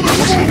 hijo de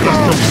puta!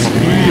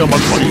 Familia,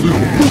 malparido, hijo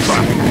de puta.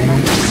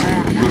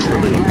 Dios te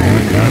regale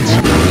venganza.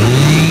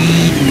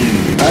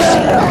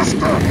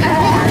 ¡Basta,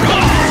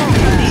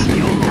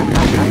 hijo de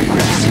puta!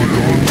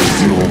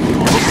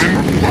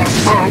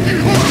 ¡Basta,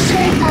 hijo de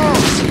puta!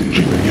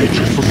 Quien haya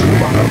hecho esto se lo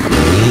va a cargar.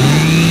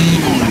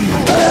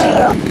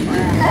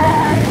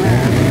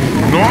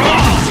 ¡No!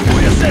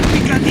 ¡Voy a ser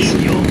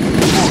picadillo!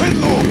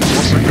 ¡Cógelo!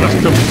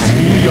 Masacraste a mi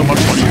familia,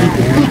 malparido, hijo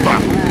de puta.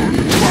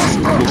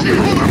 ¡Basta, hijo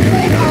de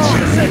puta!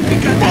 ¡Voy a ser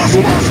picadillo!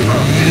 ¡Basta,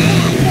 hijo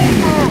de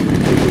puta!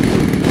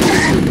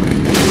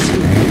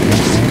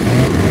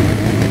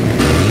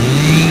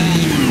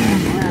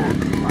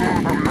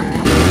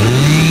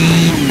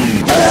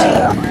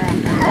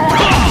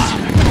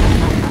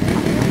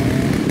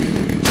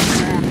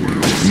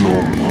 ¡No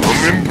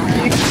mamen,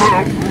 puta!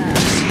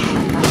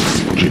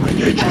 Quien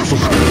haya hecho esto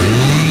se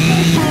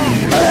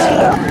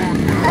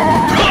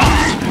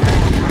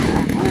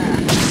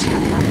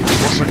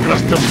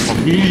Masacraste a mi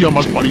familia,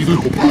 malparido,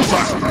 hijo de puta.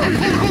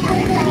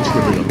 Dios te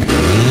regale.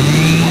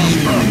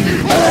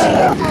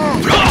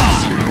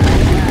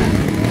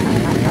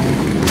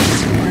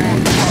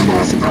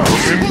 ¡Basta,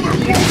 hijo de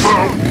puta!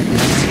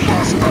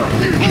 ¡Basta,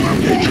 hijo de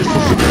puta!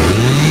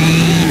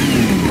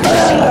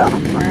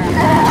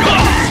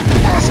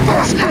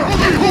 ¡Basta,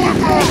 hijo de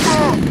puta!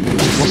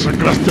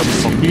 Masacraste a mi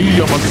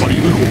familia,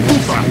 malparido, hijo de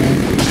puta.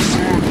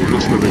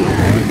 Dios te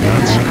regale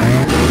venganza.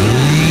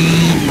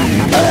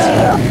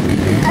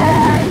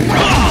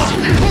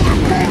 ¡Hijo de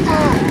puta!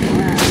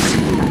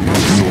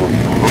 ¡No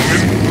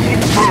mamen,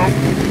 puta!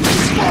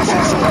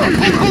 ¡Basta,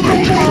 hijo de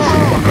puta!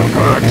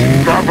 ¡A la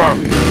chingada!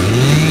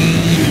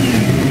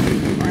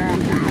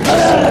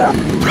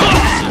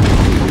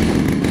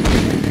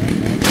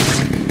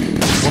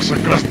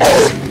 Masacraste.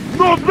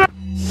 ¡No ve!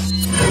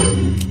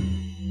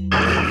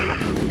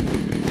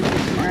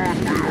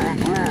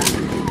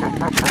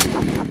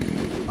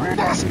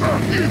 ¡Basta,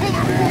 hijo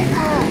de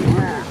puta!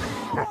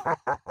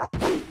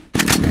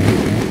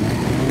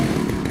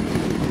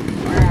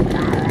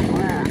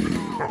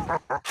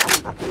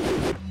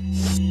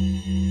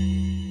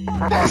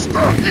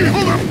 ¡Basta, hijo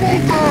de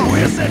puta!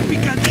 ¡Voy a ser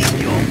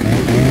picadillo!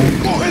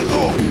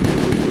 ¡Cógelo!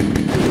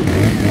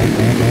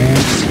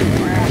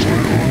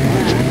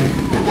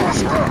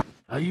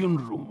 Hay un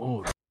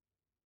rumor.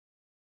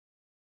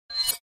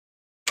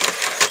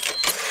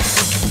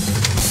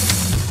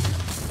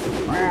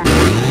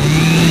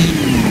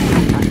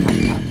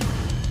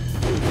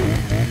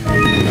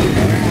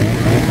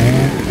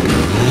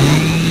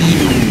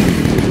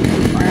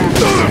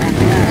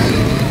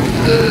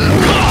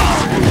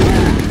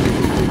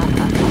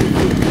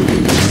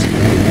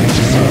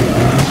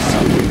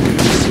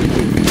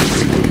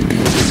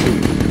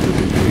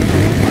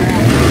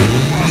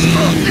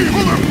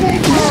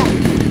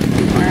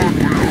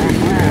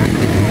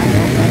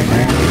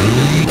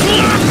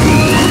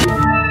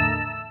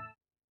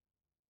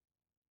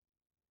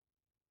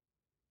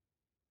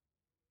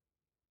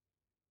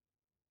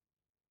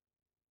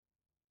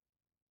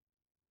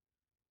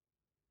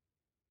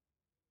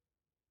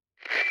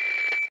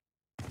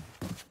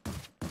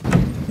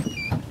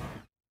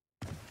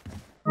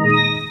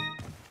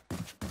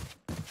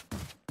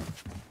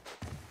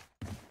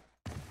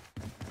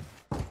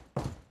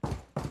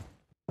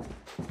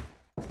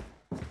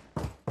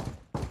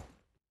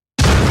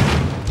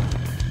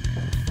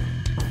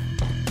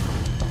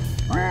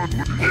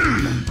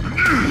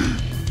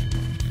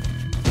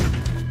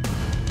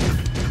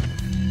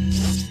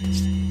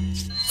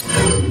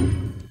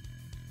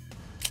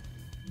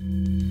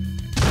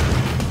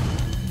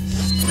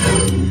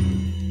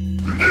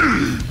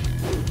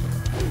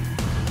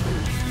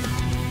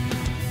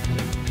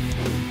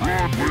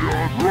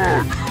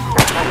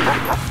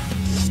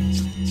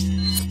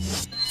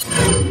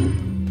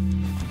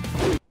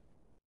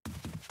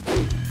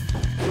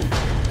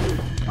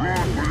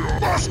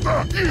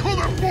 ¡Basta, hijo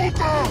de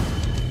puta!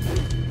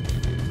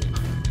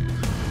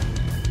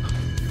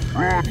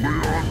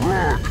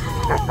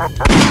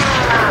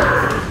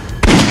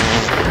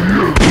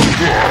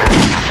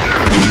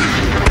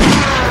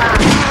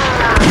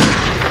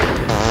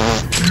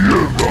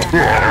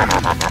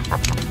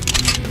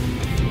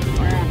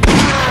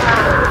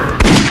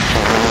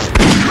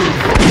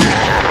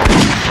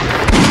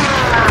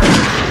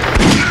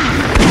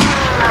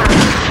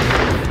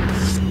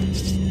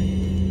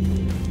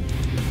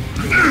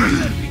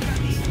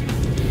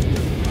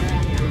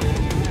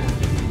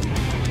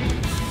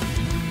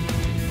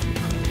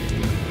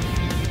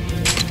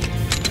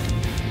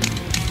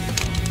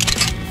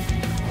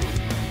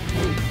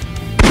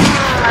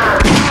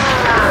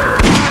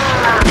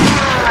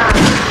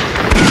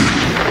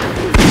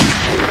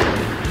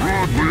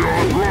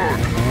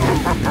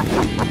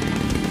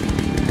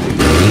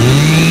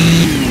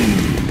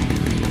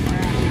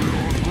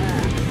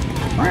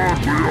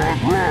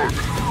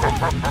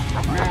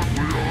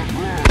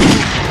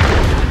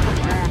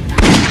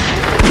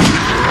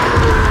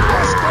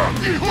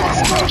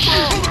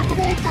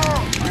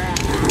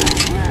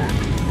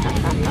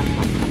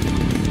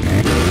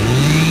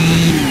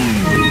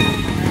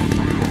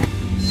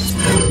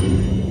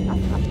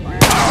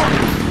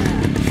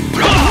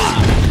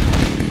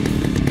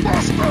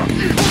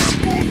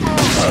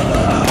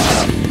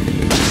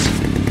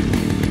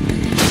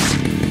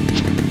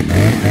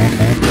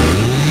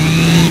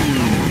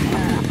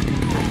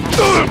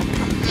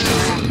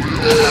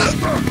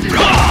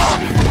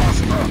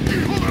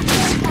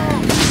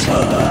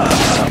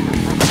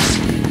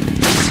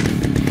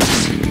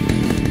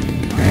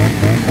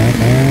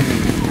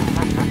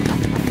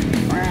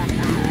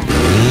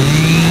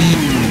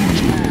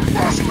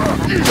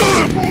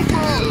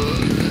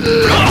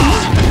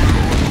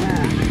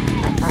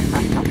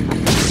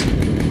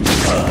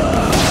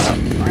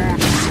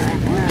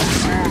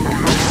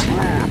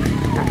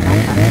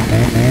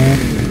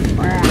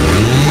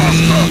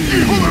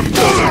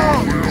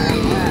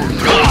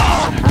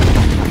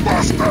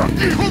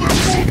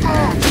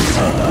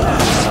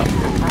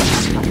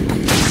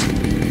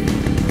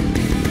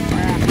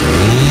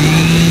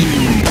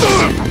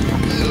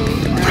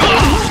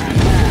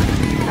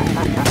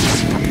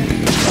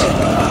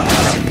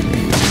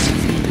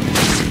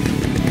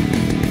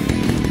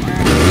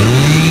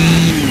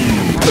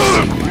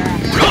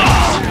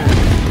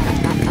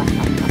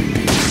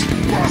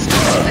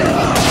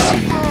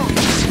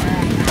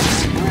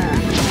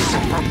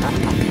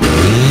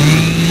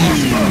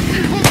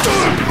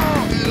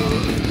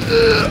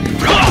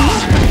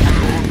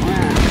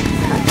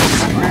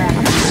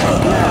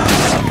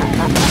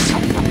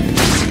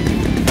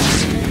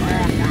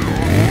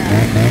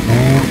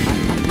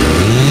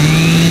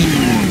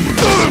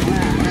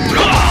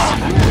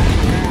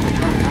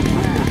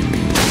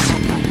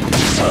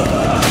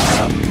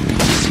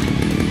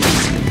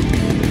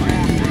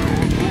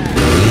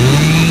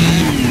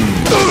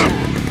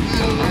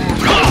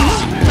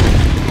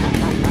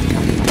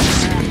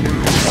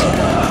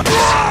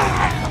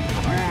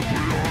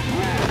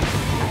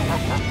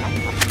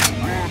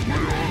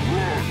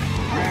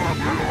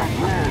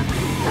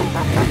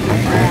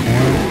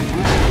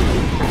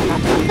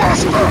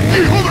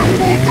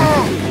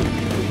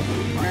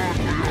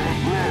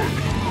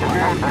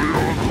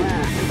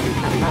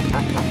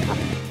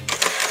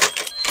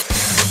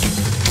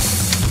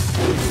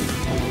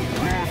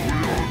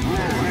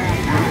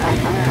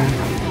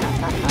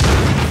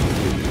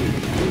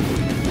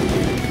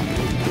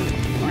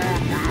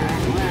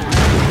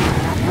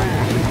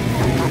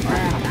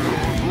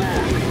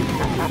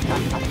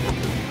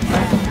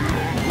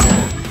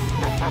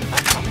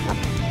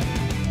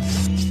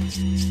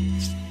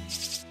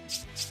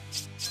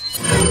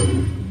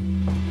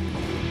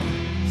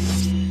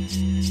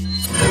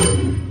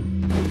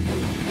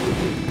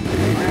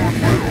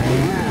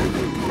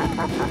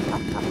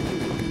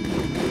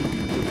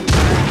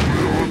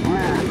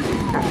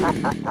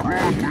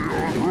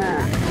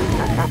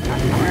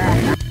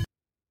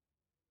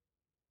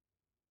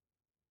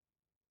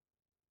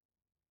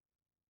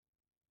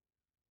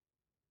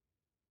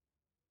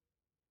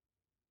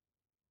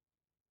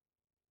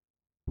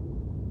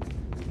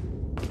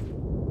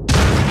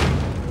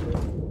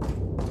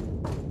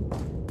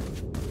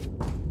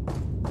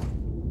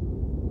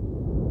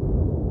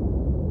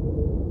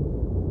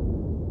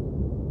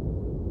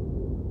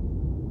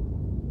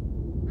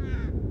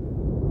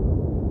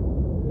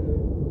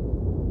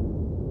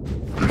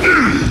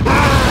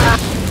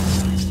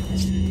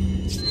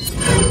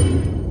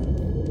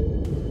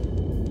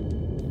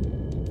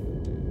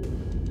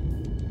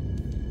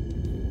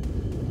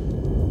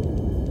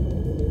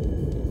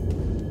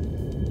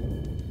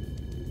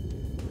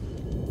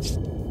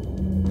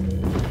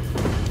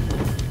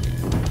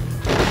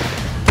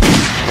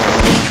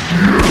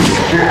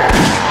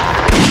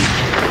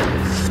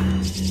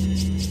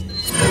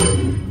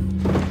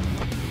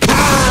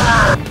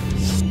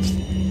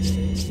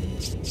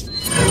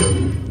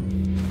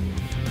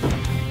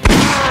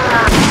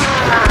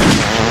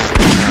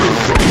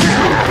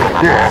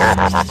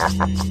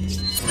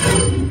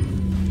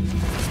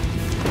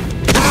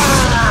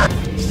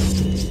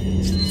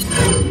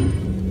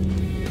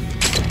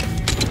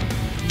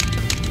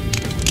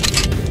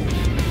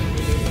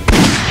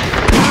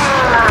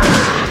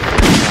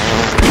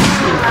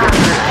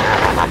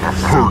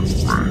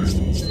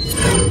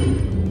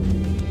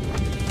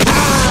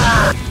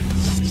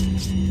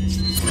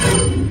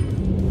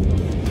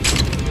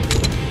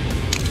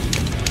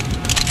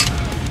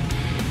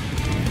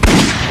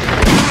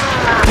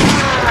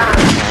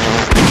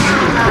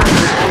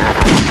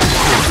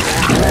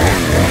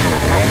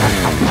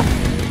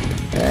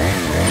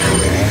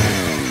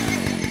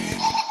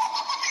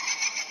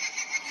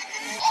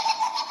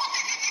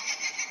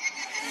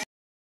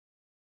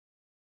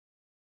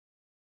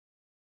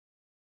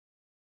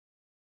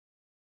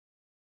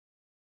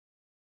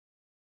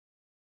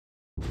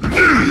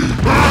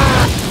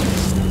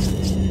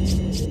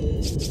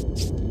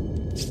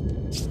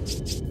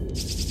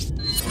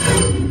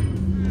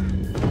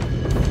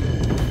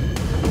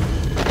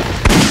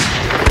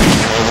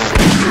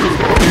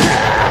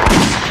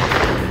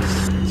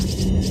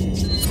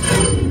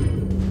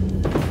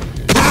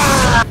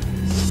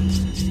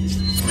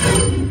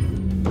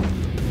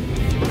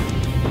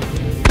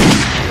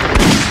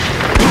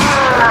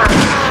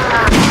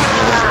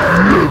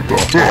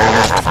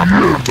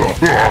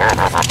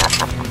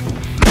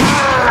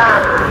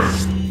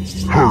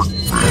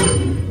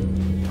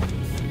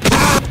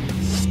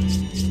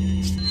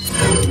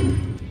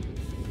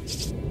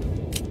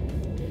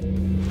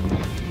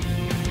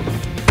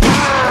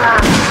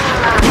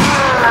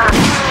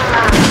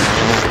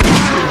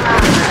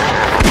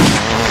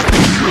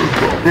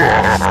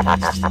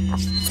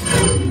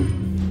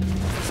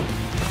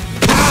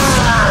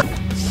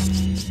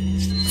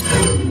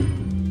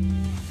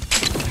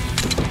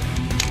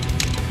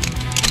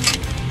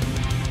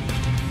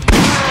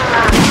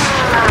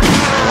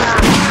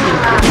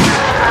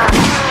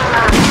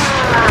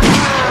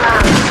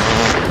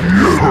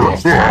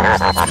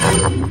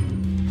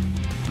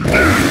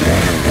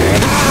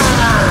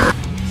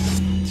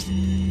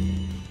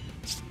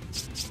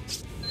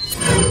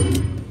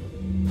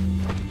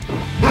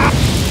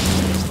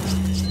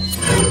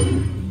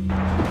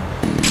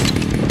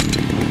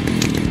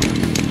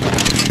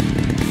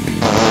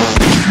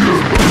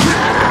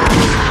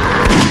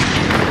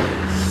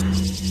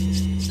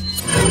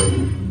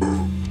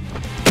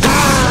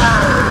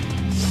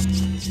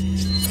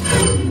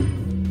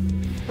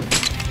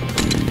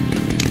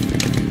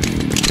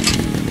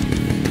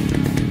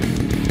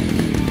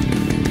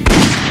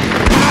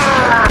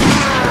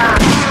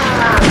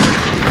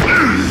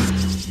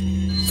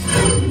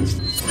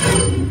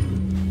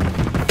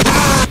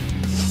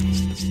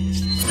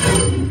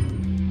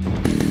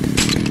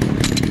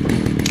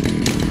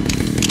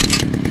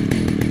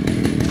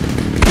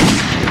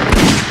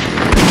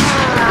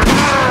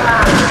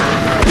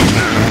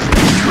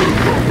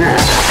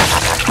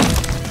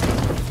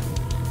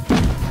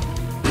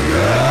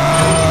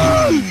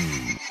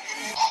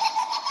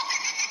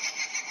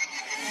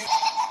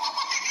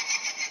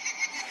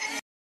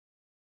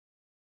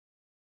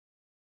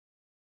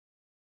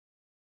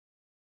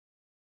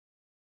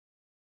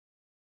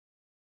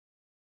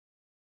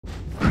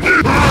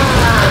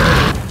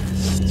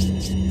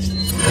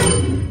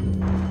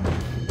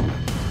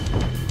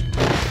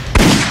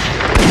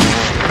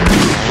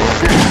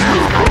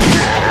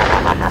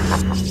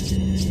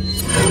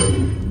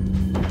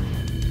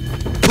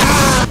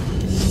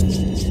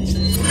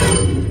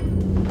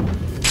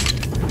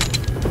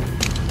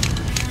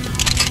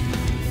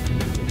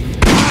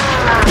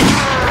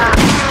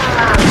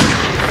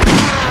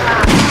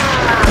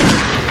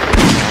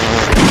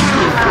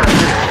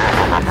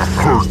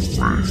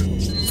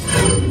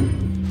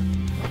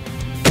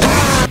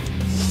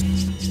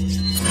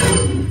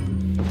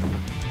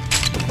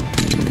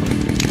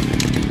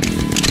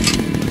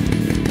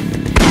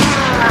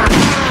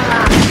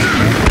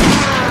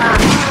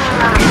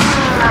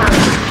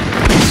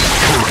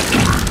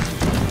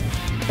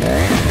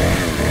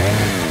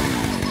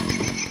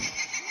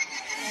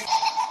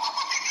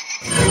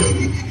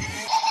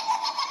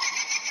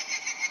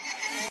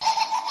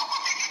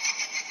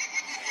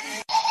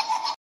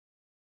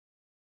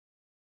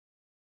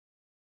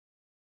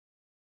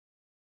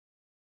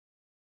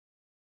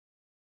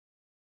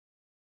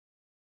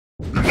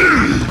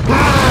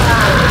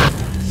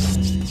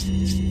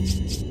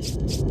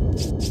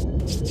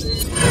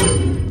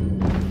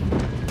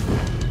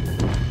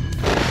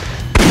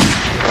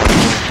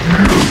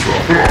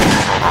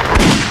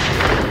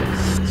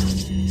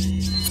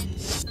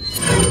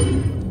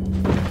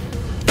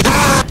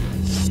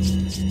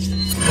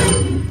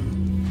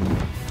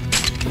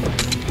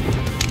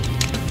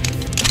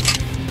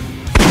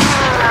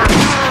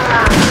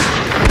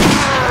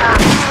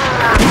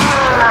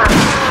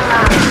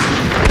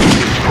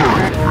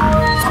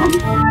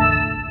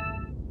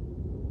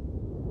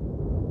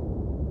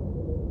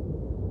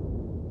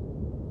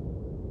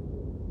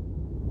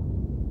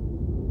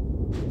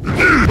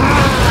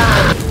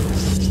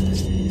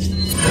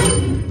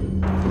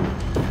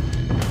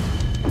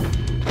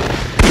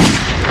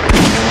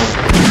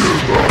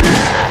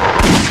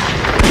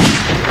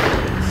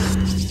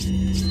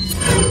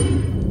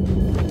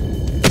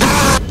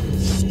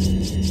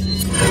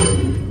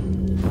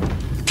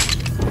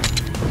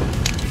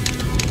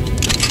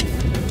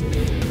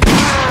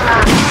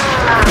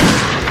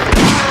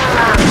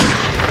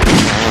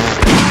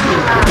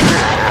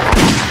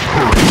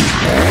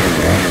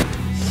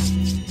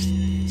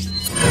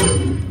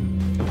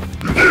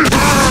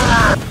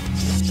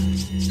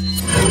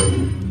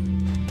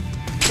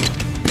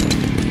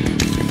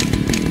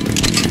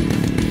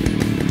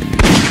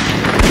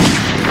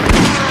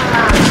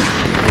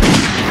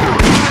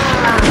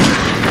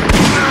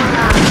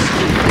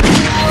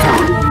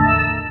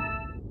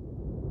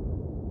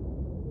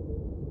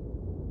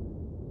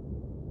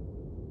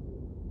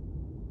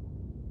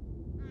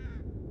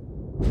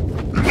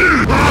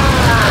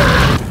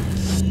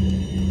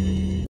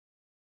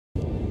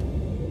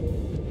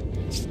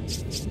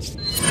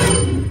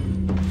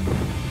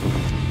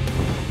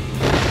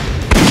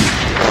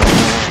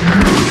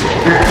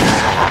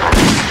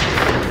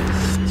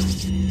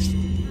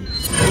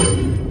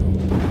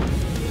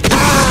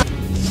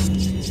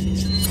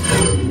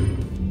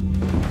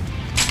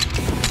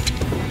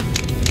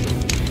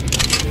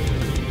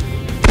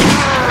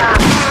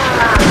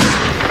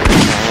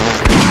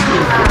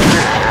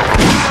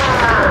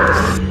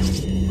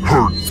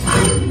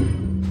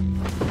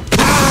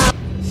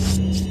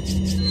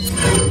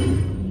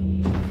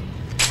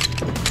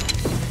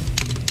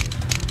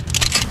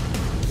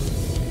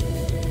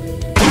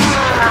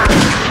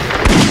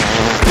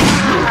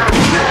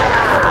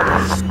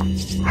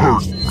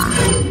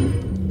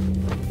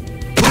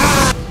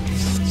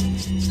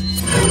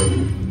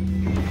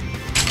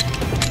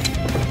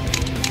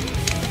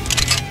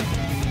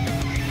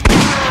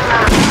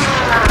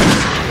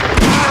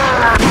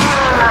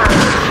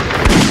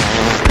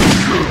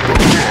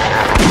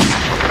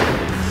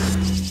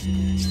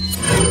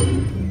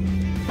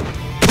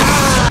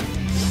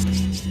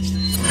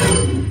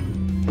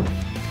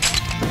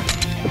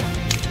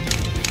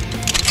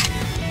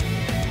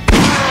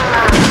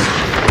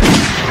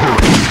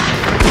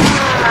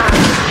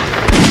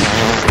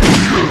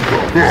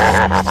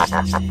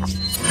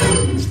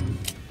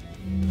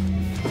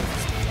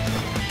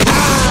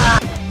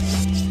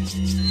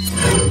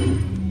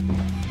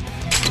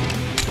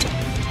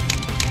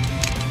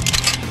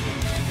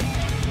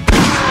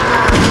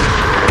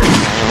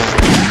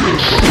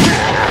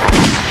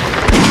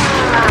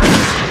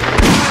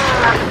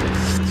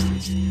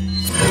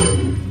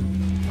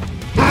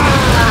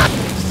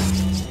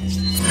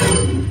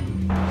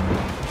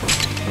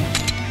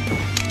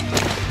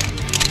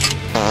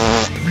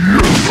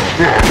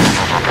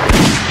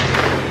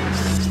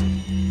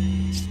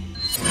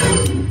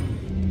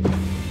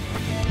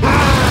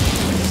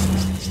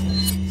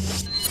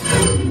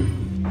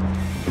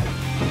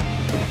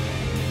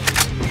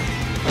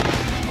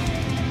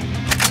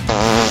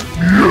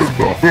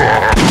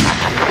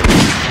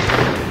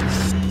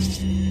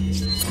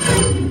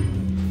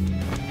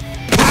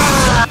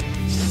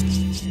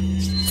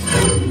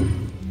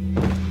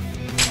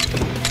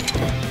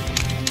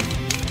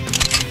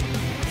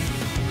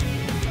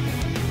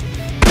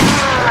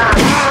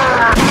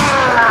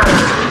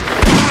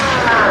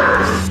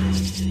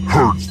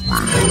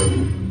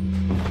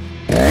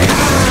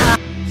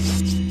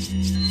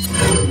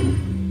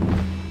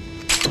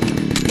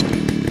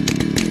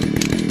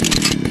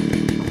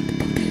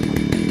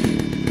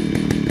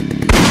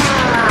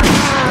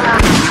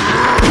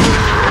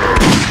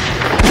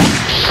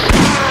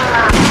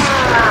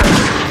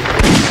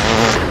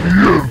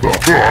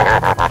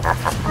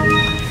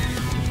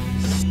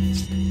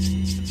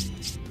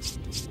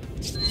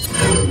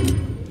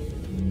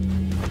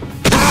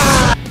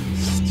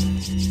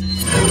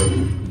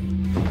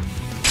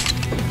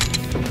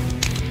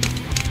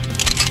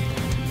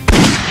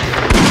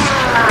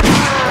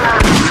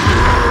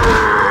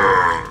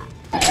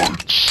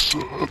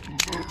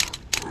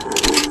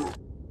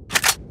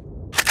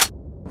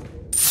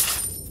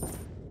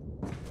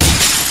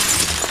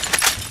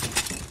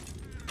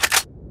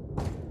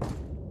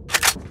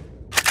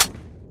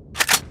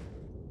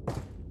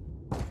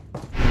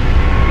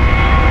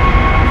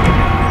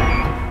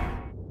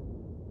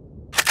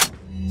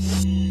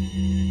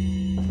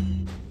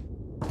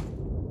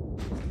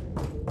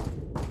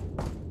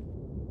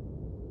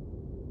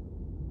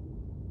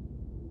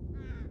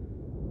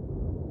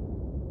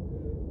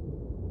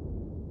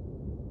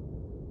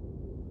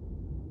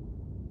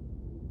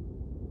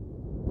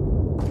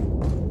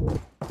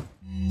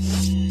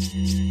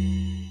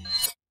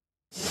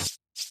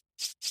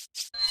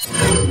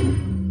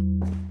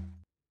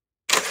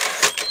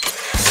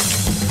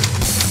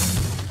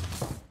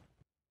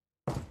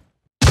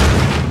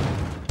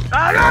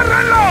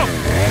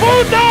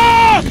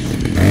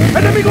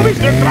 amigo,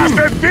 ¿viste? ¡Detrás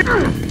de ti!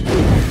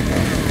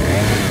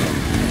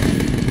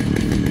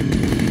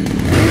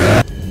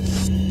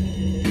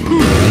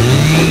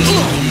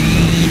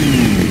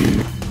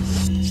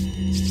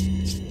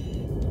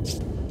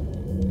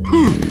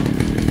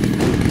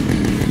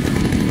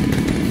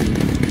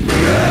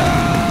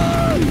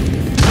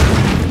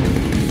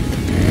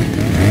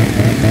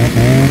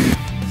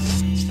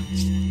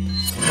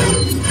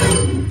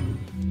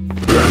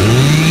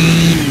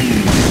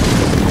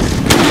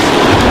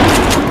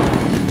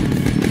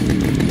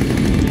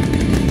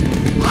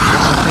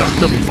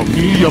 ¡Sacaste a mi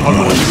familia,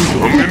 malvado hijo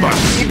de puta!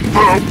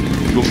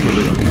 Dios me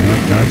regale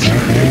venganza.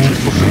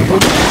 Esto se va.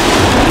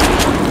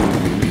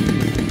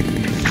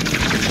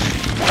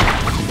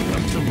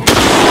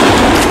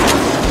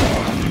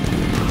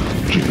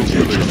 Chicos,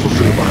 esto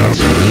se le va a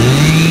hacer.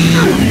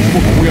 Lo mismo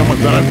que voy a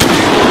mandar a ti.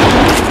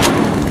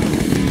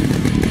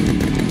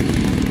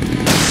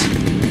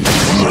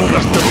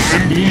 Masacraste a mi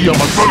familia,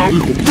 malvado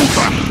hijo de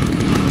puta.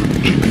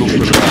 Dios me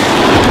regale.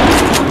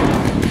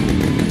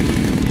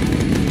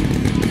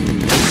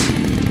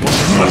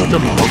 Masacraste a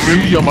mi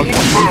familia,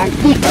 malvado hijo de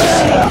puta.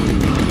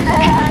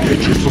 ¿Qué he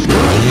hecho estos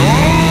caras?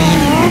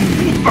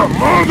 ¡Puta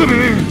madre!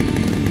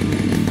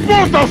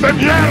 ¡Putos de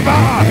mierda!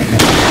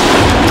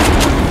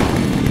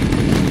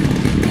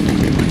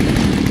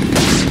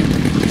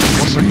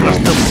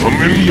 Masacraste a mi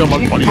familia,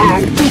 malparido hijo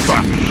de puta.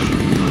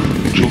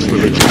 Dios me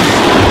regale.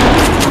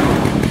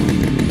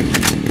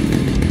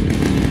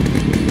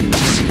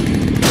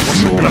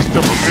 Masacraste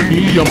a mi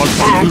familia,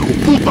 malparido hijo de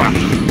puta.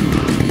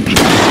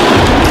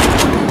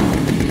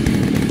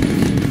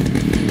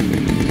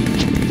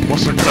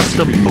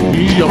 Masacraste a mi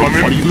familia,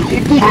 malparido hijo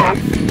de puta.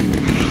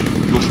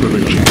 Dios me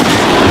regale.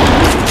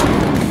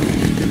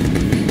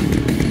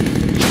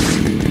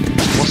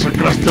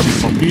 Masacraste a mi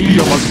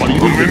familia,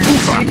 malparido hijo de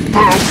puta.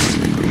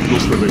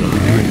 Dios me regale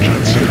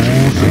venganza.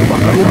 Se me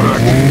bajaron a la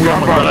voy a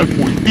mandar al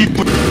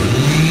puritito.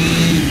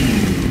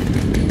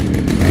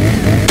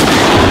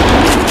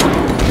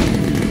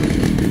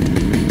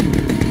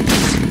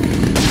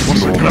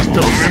 Masacraste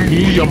a mi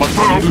familia,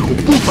 malparido hijo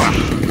de puta.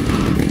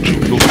 Dios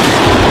me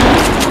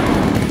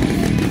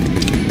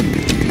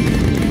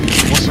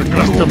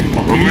Masacraste a mi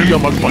familia,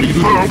 malparido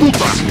hijo de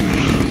puta.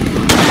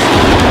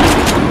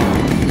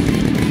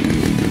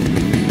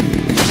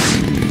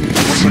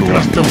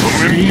 Masacraste a mi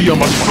familia,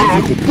 malparido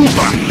hijo de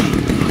puta.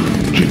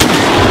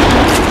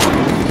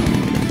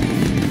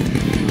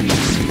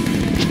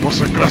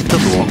 Masacraste a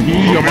mi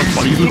familia,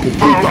 malparido hijo de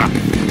puta.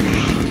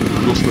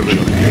 Dios me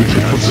regale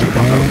venganza.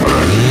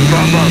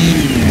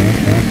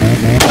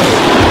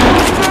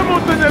 ¡Nos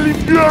vemos en el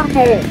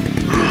infierno!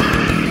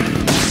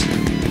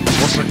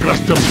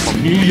 Masacraste a mi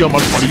familia,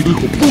 malparido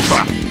hijo de puta.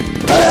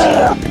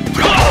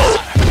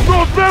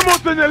 ¡Nos vemos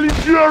en el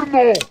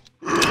infierno!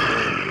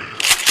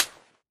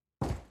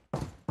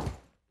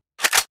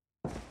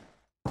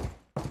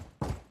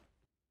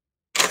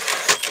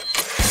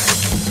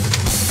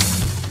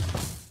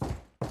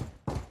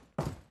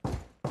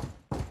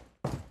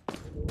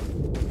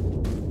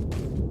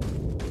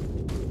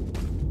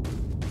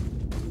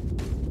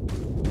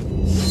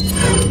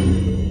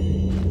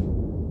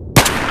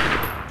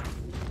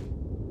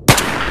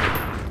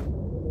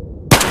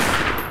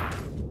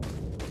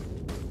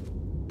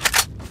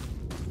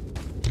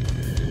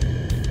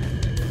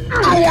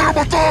 ¡Te voy a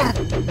matar!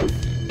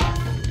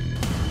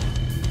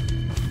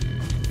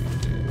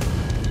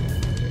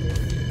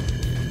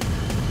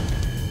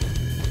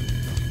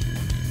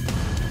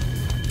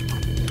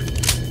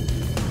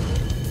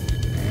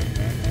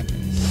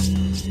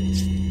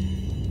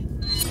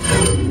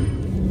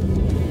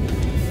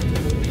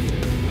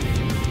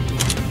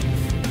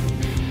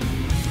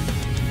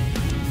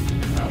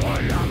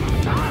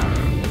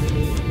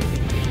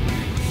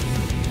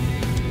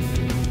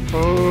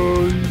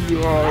 Ay,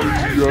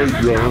 ay,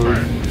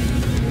 ay.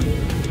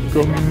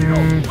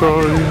 Canta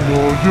y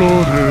no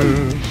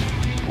llores,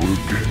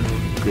 porque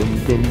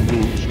cantando...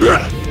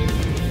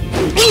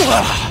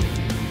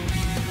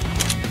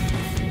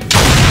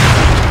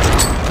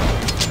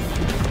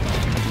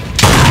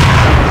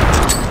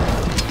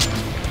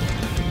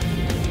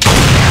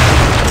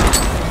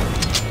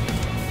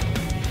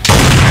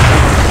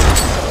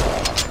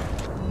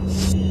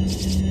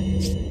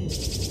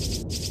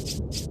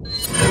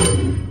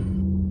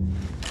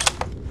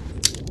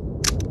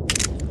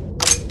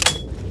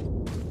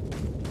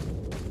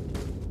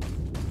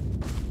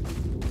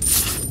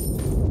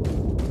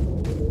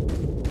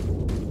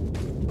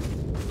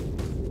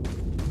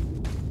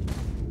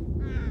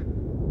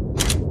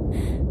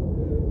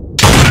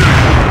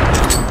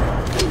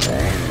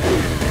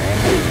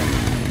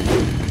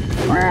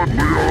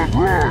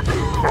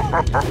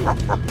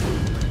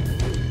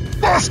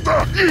 ¡Basta,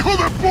 hijo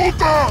de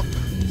puta!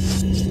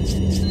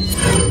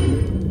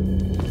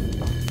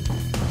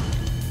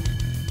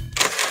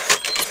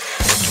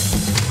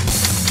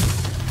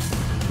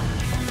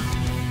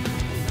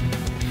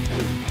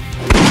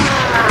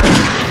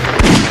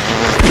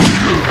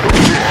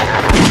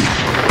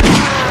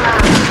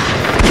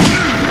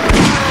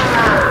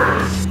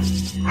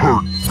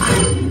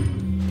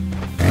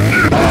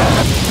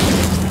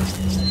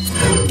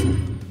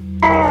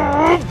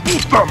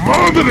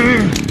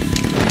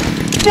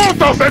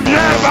 ¡Putos de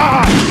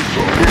mierda!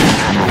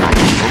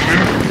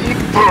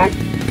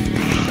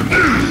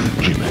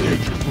 ¿Quién ha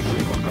hecho esto? Se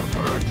va a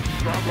cargar a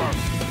chingada.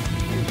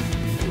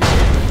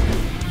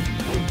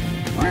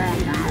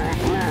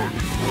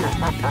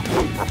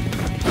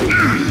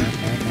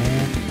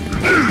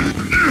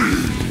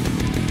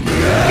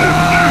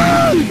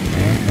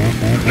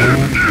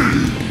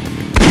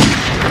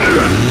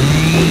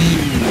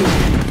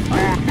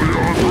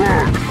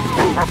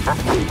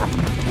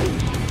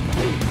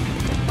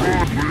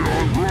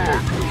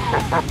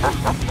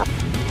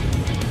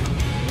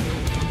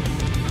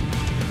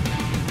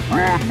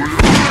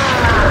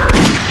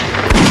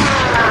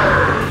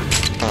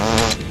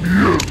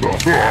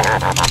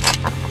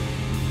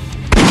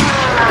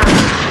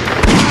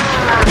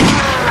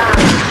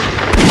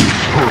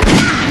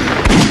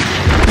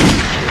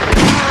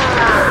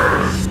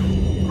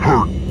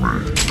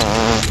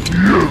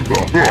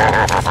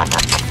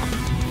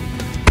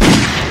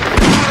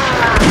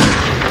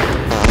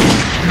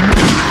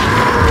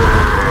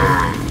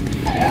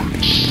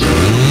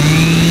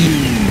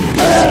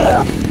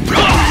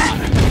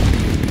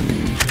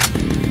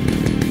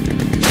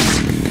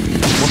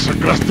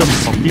 Masacraste a mi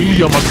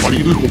familia,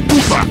 malparido hijo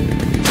puta.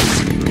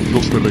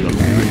 Dios me regaló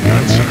mi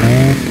venganza,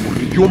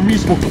 porque yo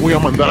mismo te voy a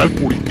mandar al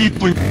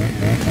puritito y...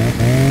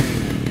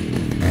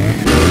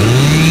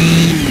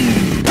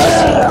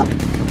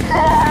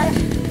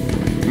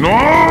 ¡No!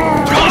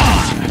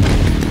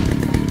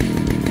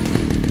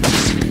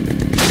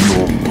 No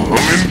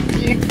mames,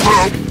 puta.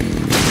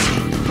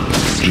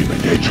 ¿Quién ha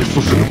hecho esto?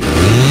 Se lo...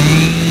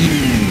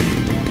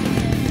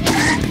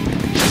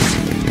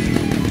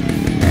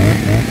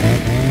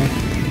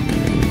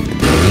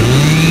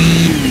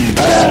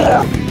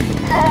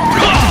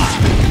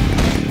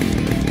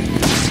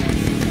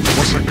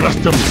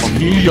 Masacraste a mi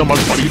familia,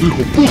 malparido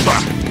hijo puta.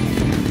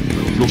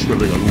 Dios me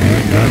regaló mi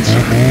venganza.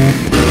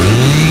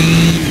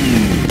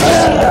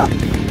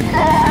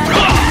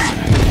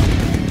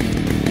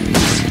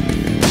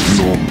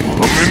 No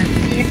mames,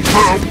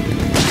 puta.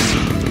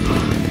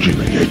 ¿Quién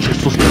ha hecho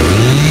esto?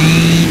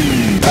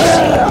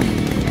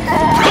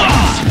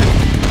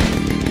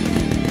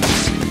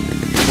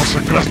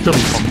 Masacraste a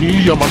mi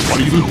familia,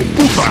 malparido hijo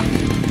puta.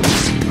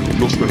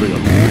 Dios me regaló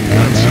mi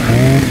venganza.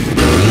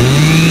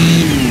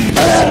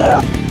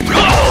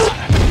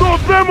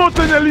 ¡Nos vemos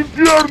en el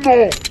infierno!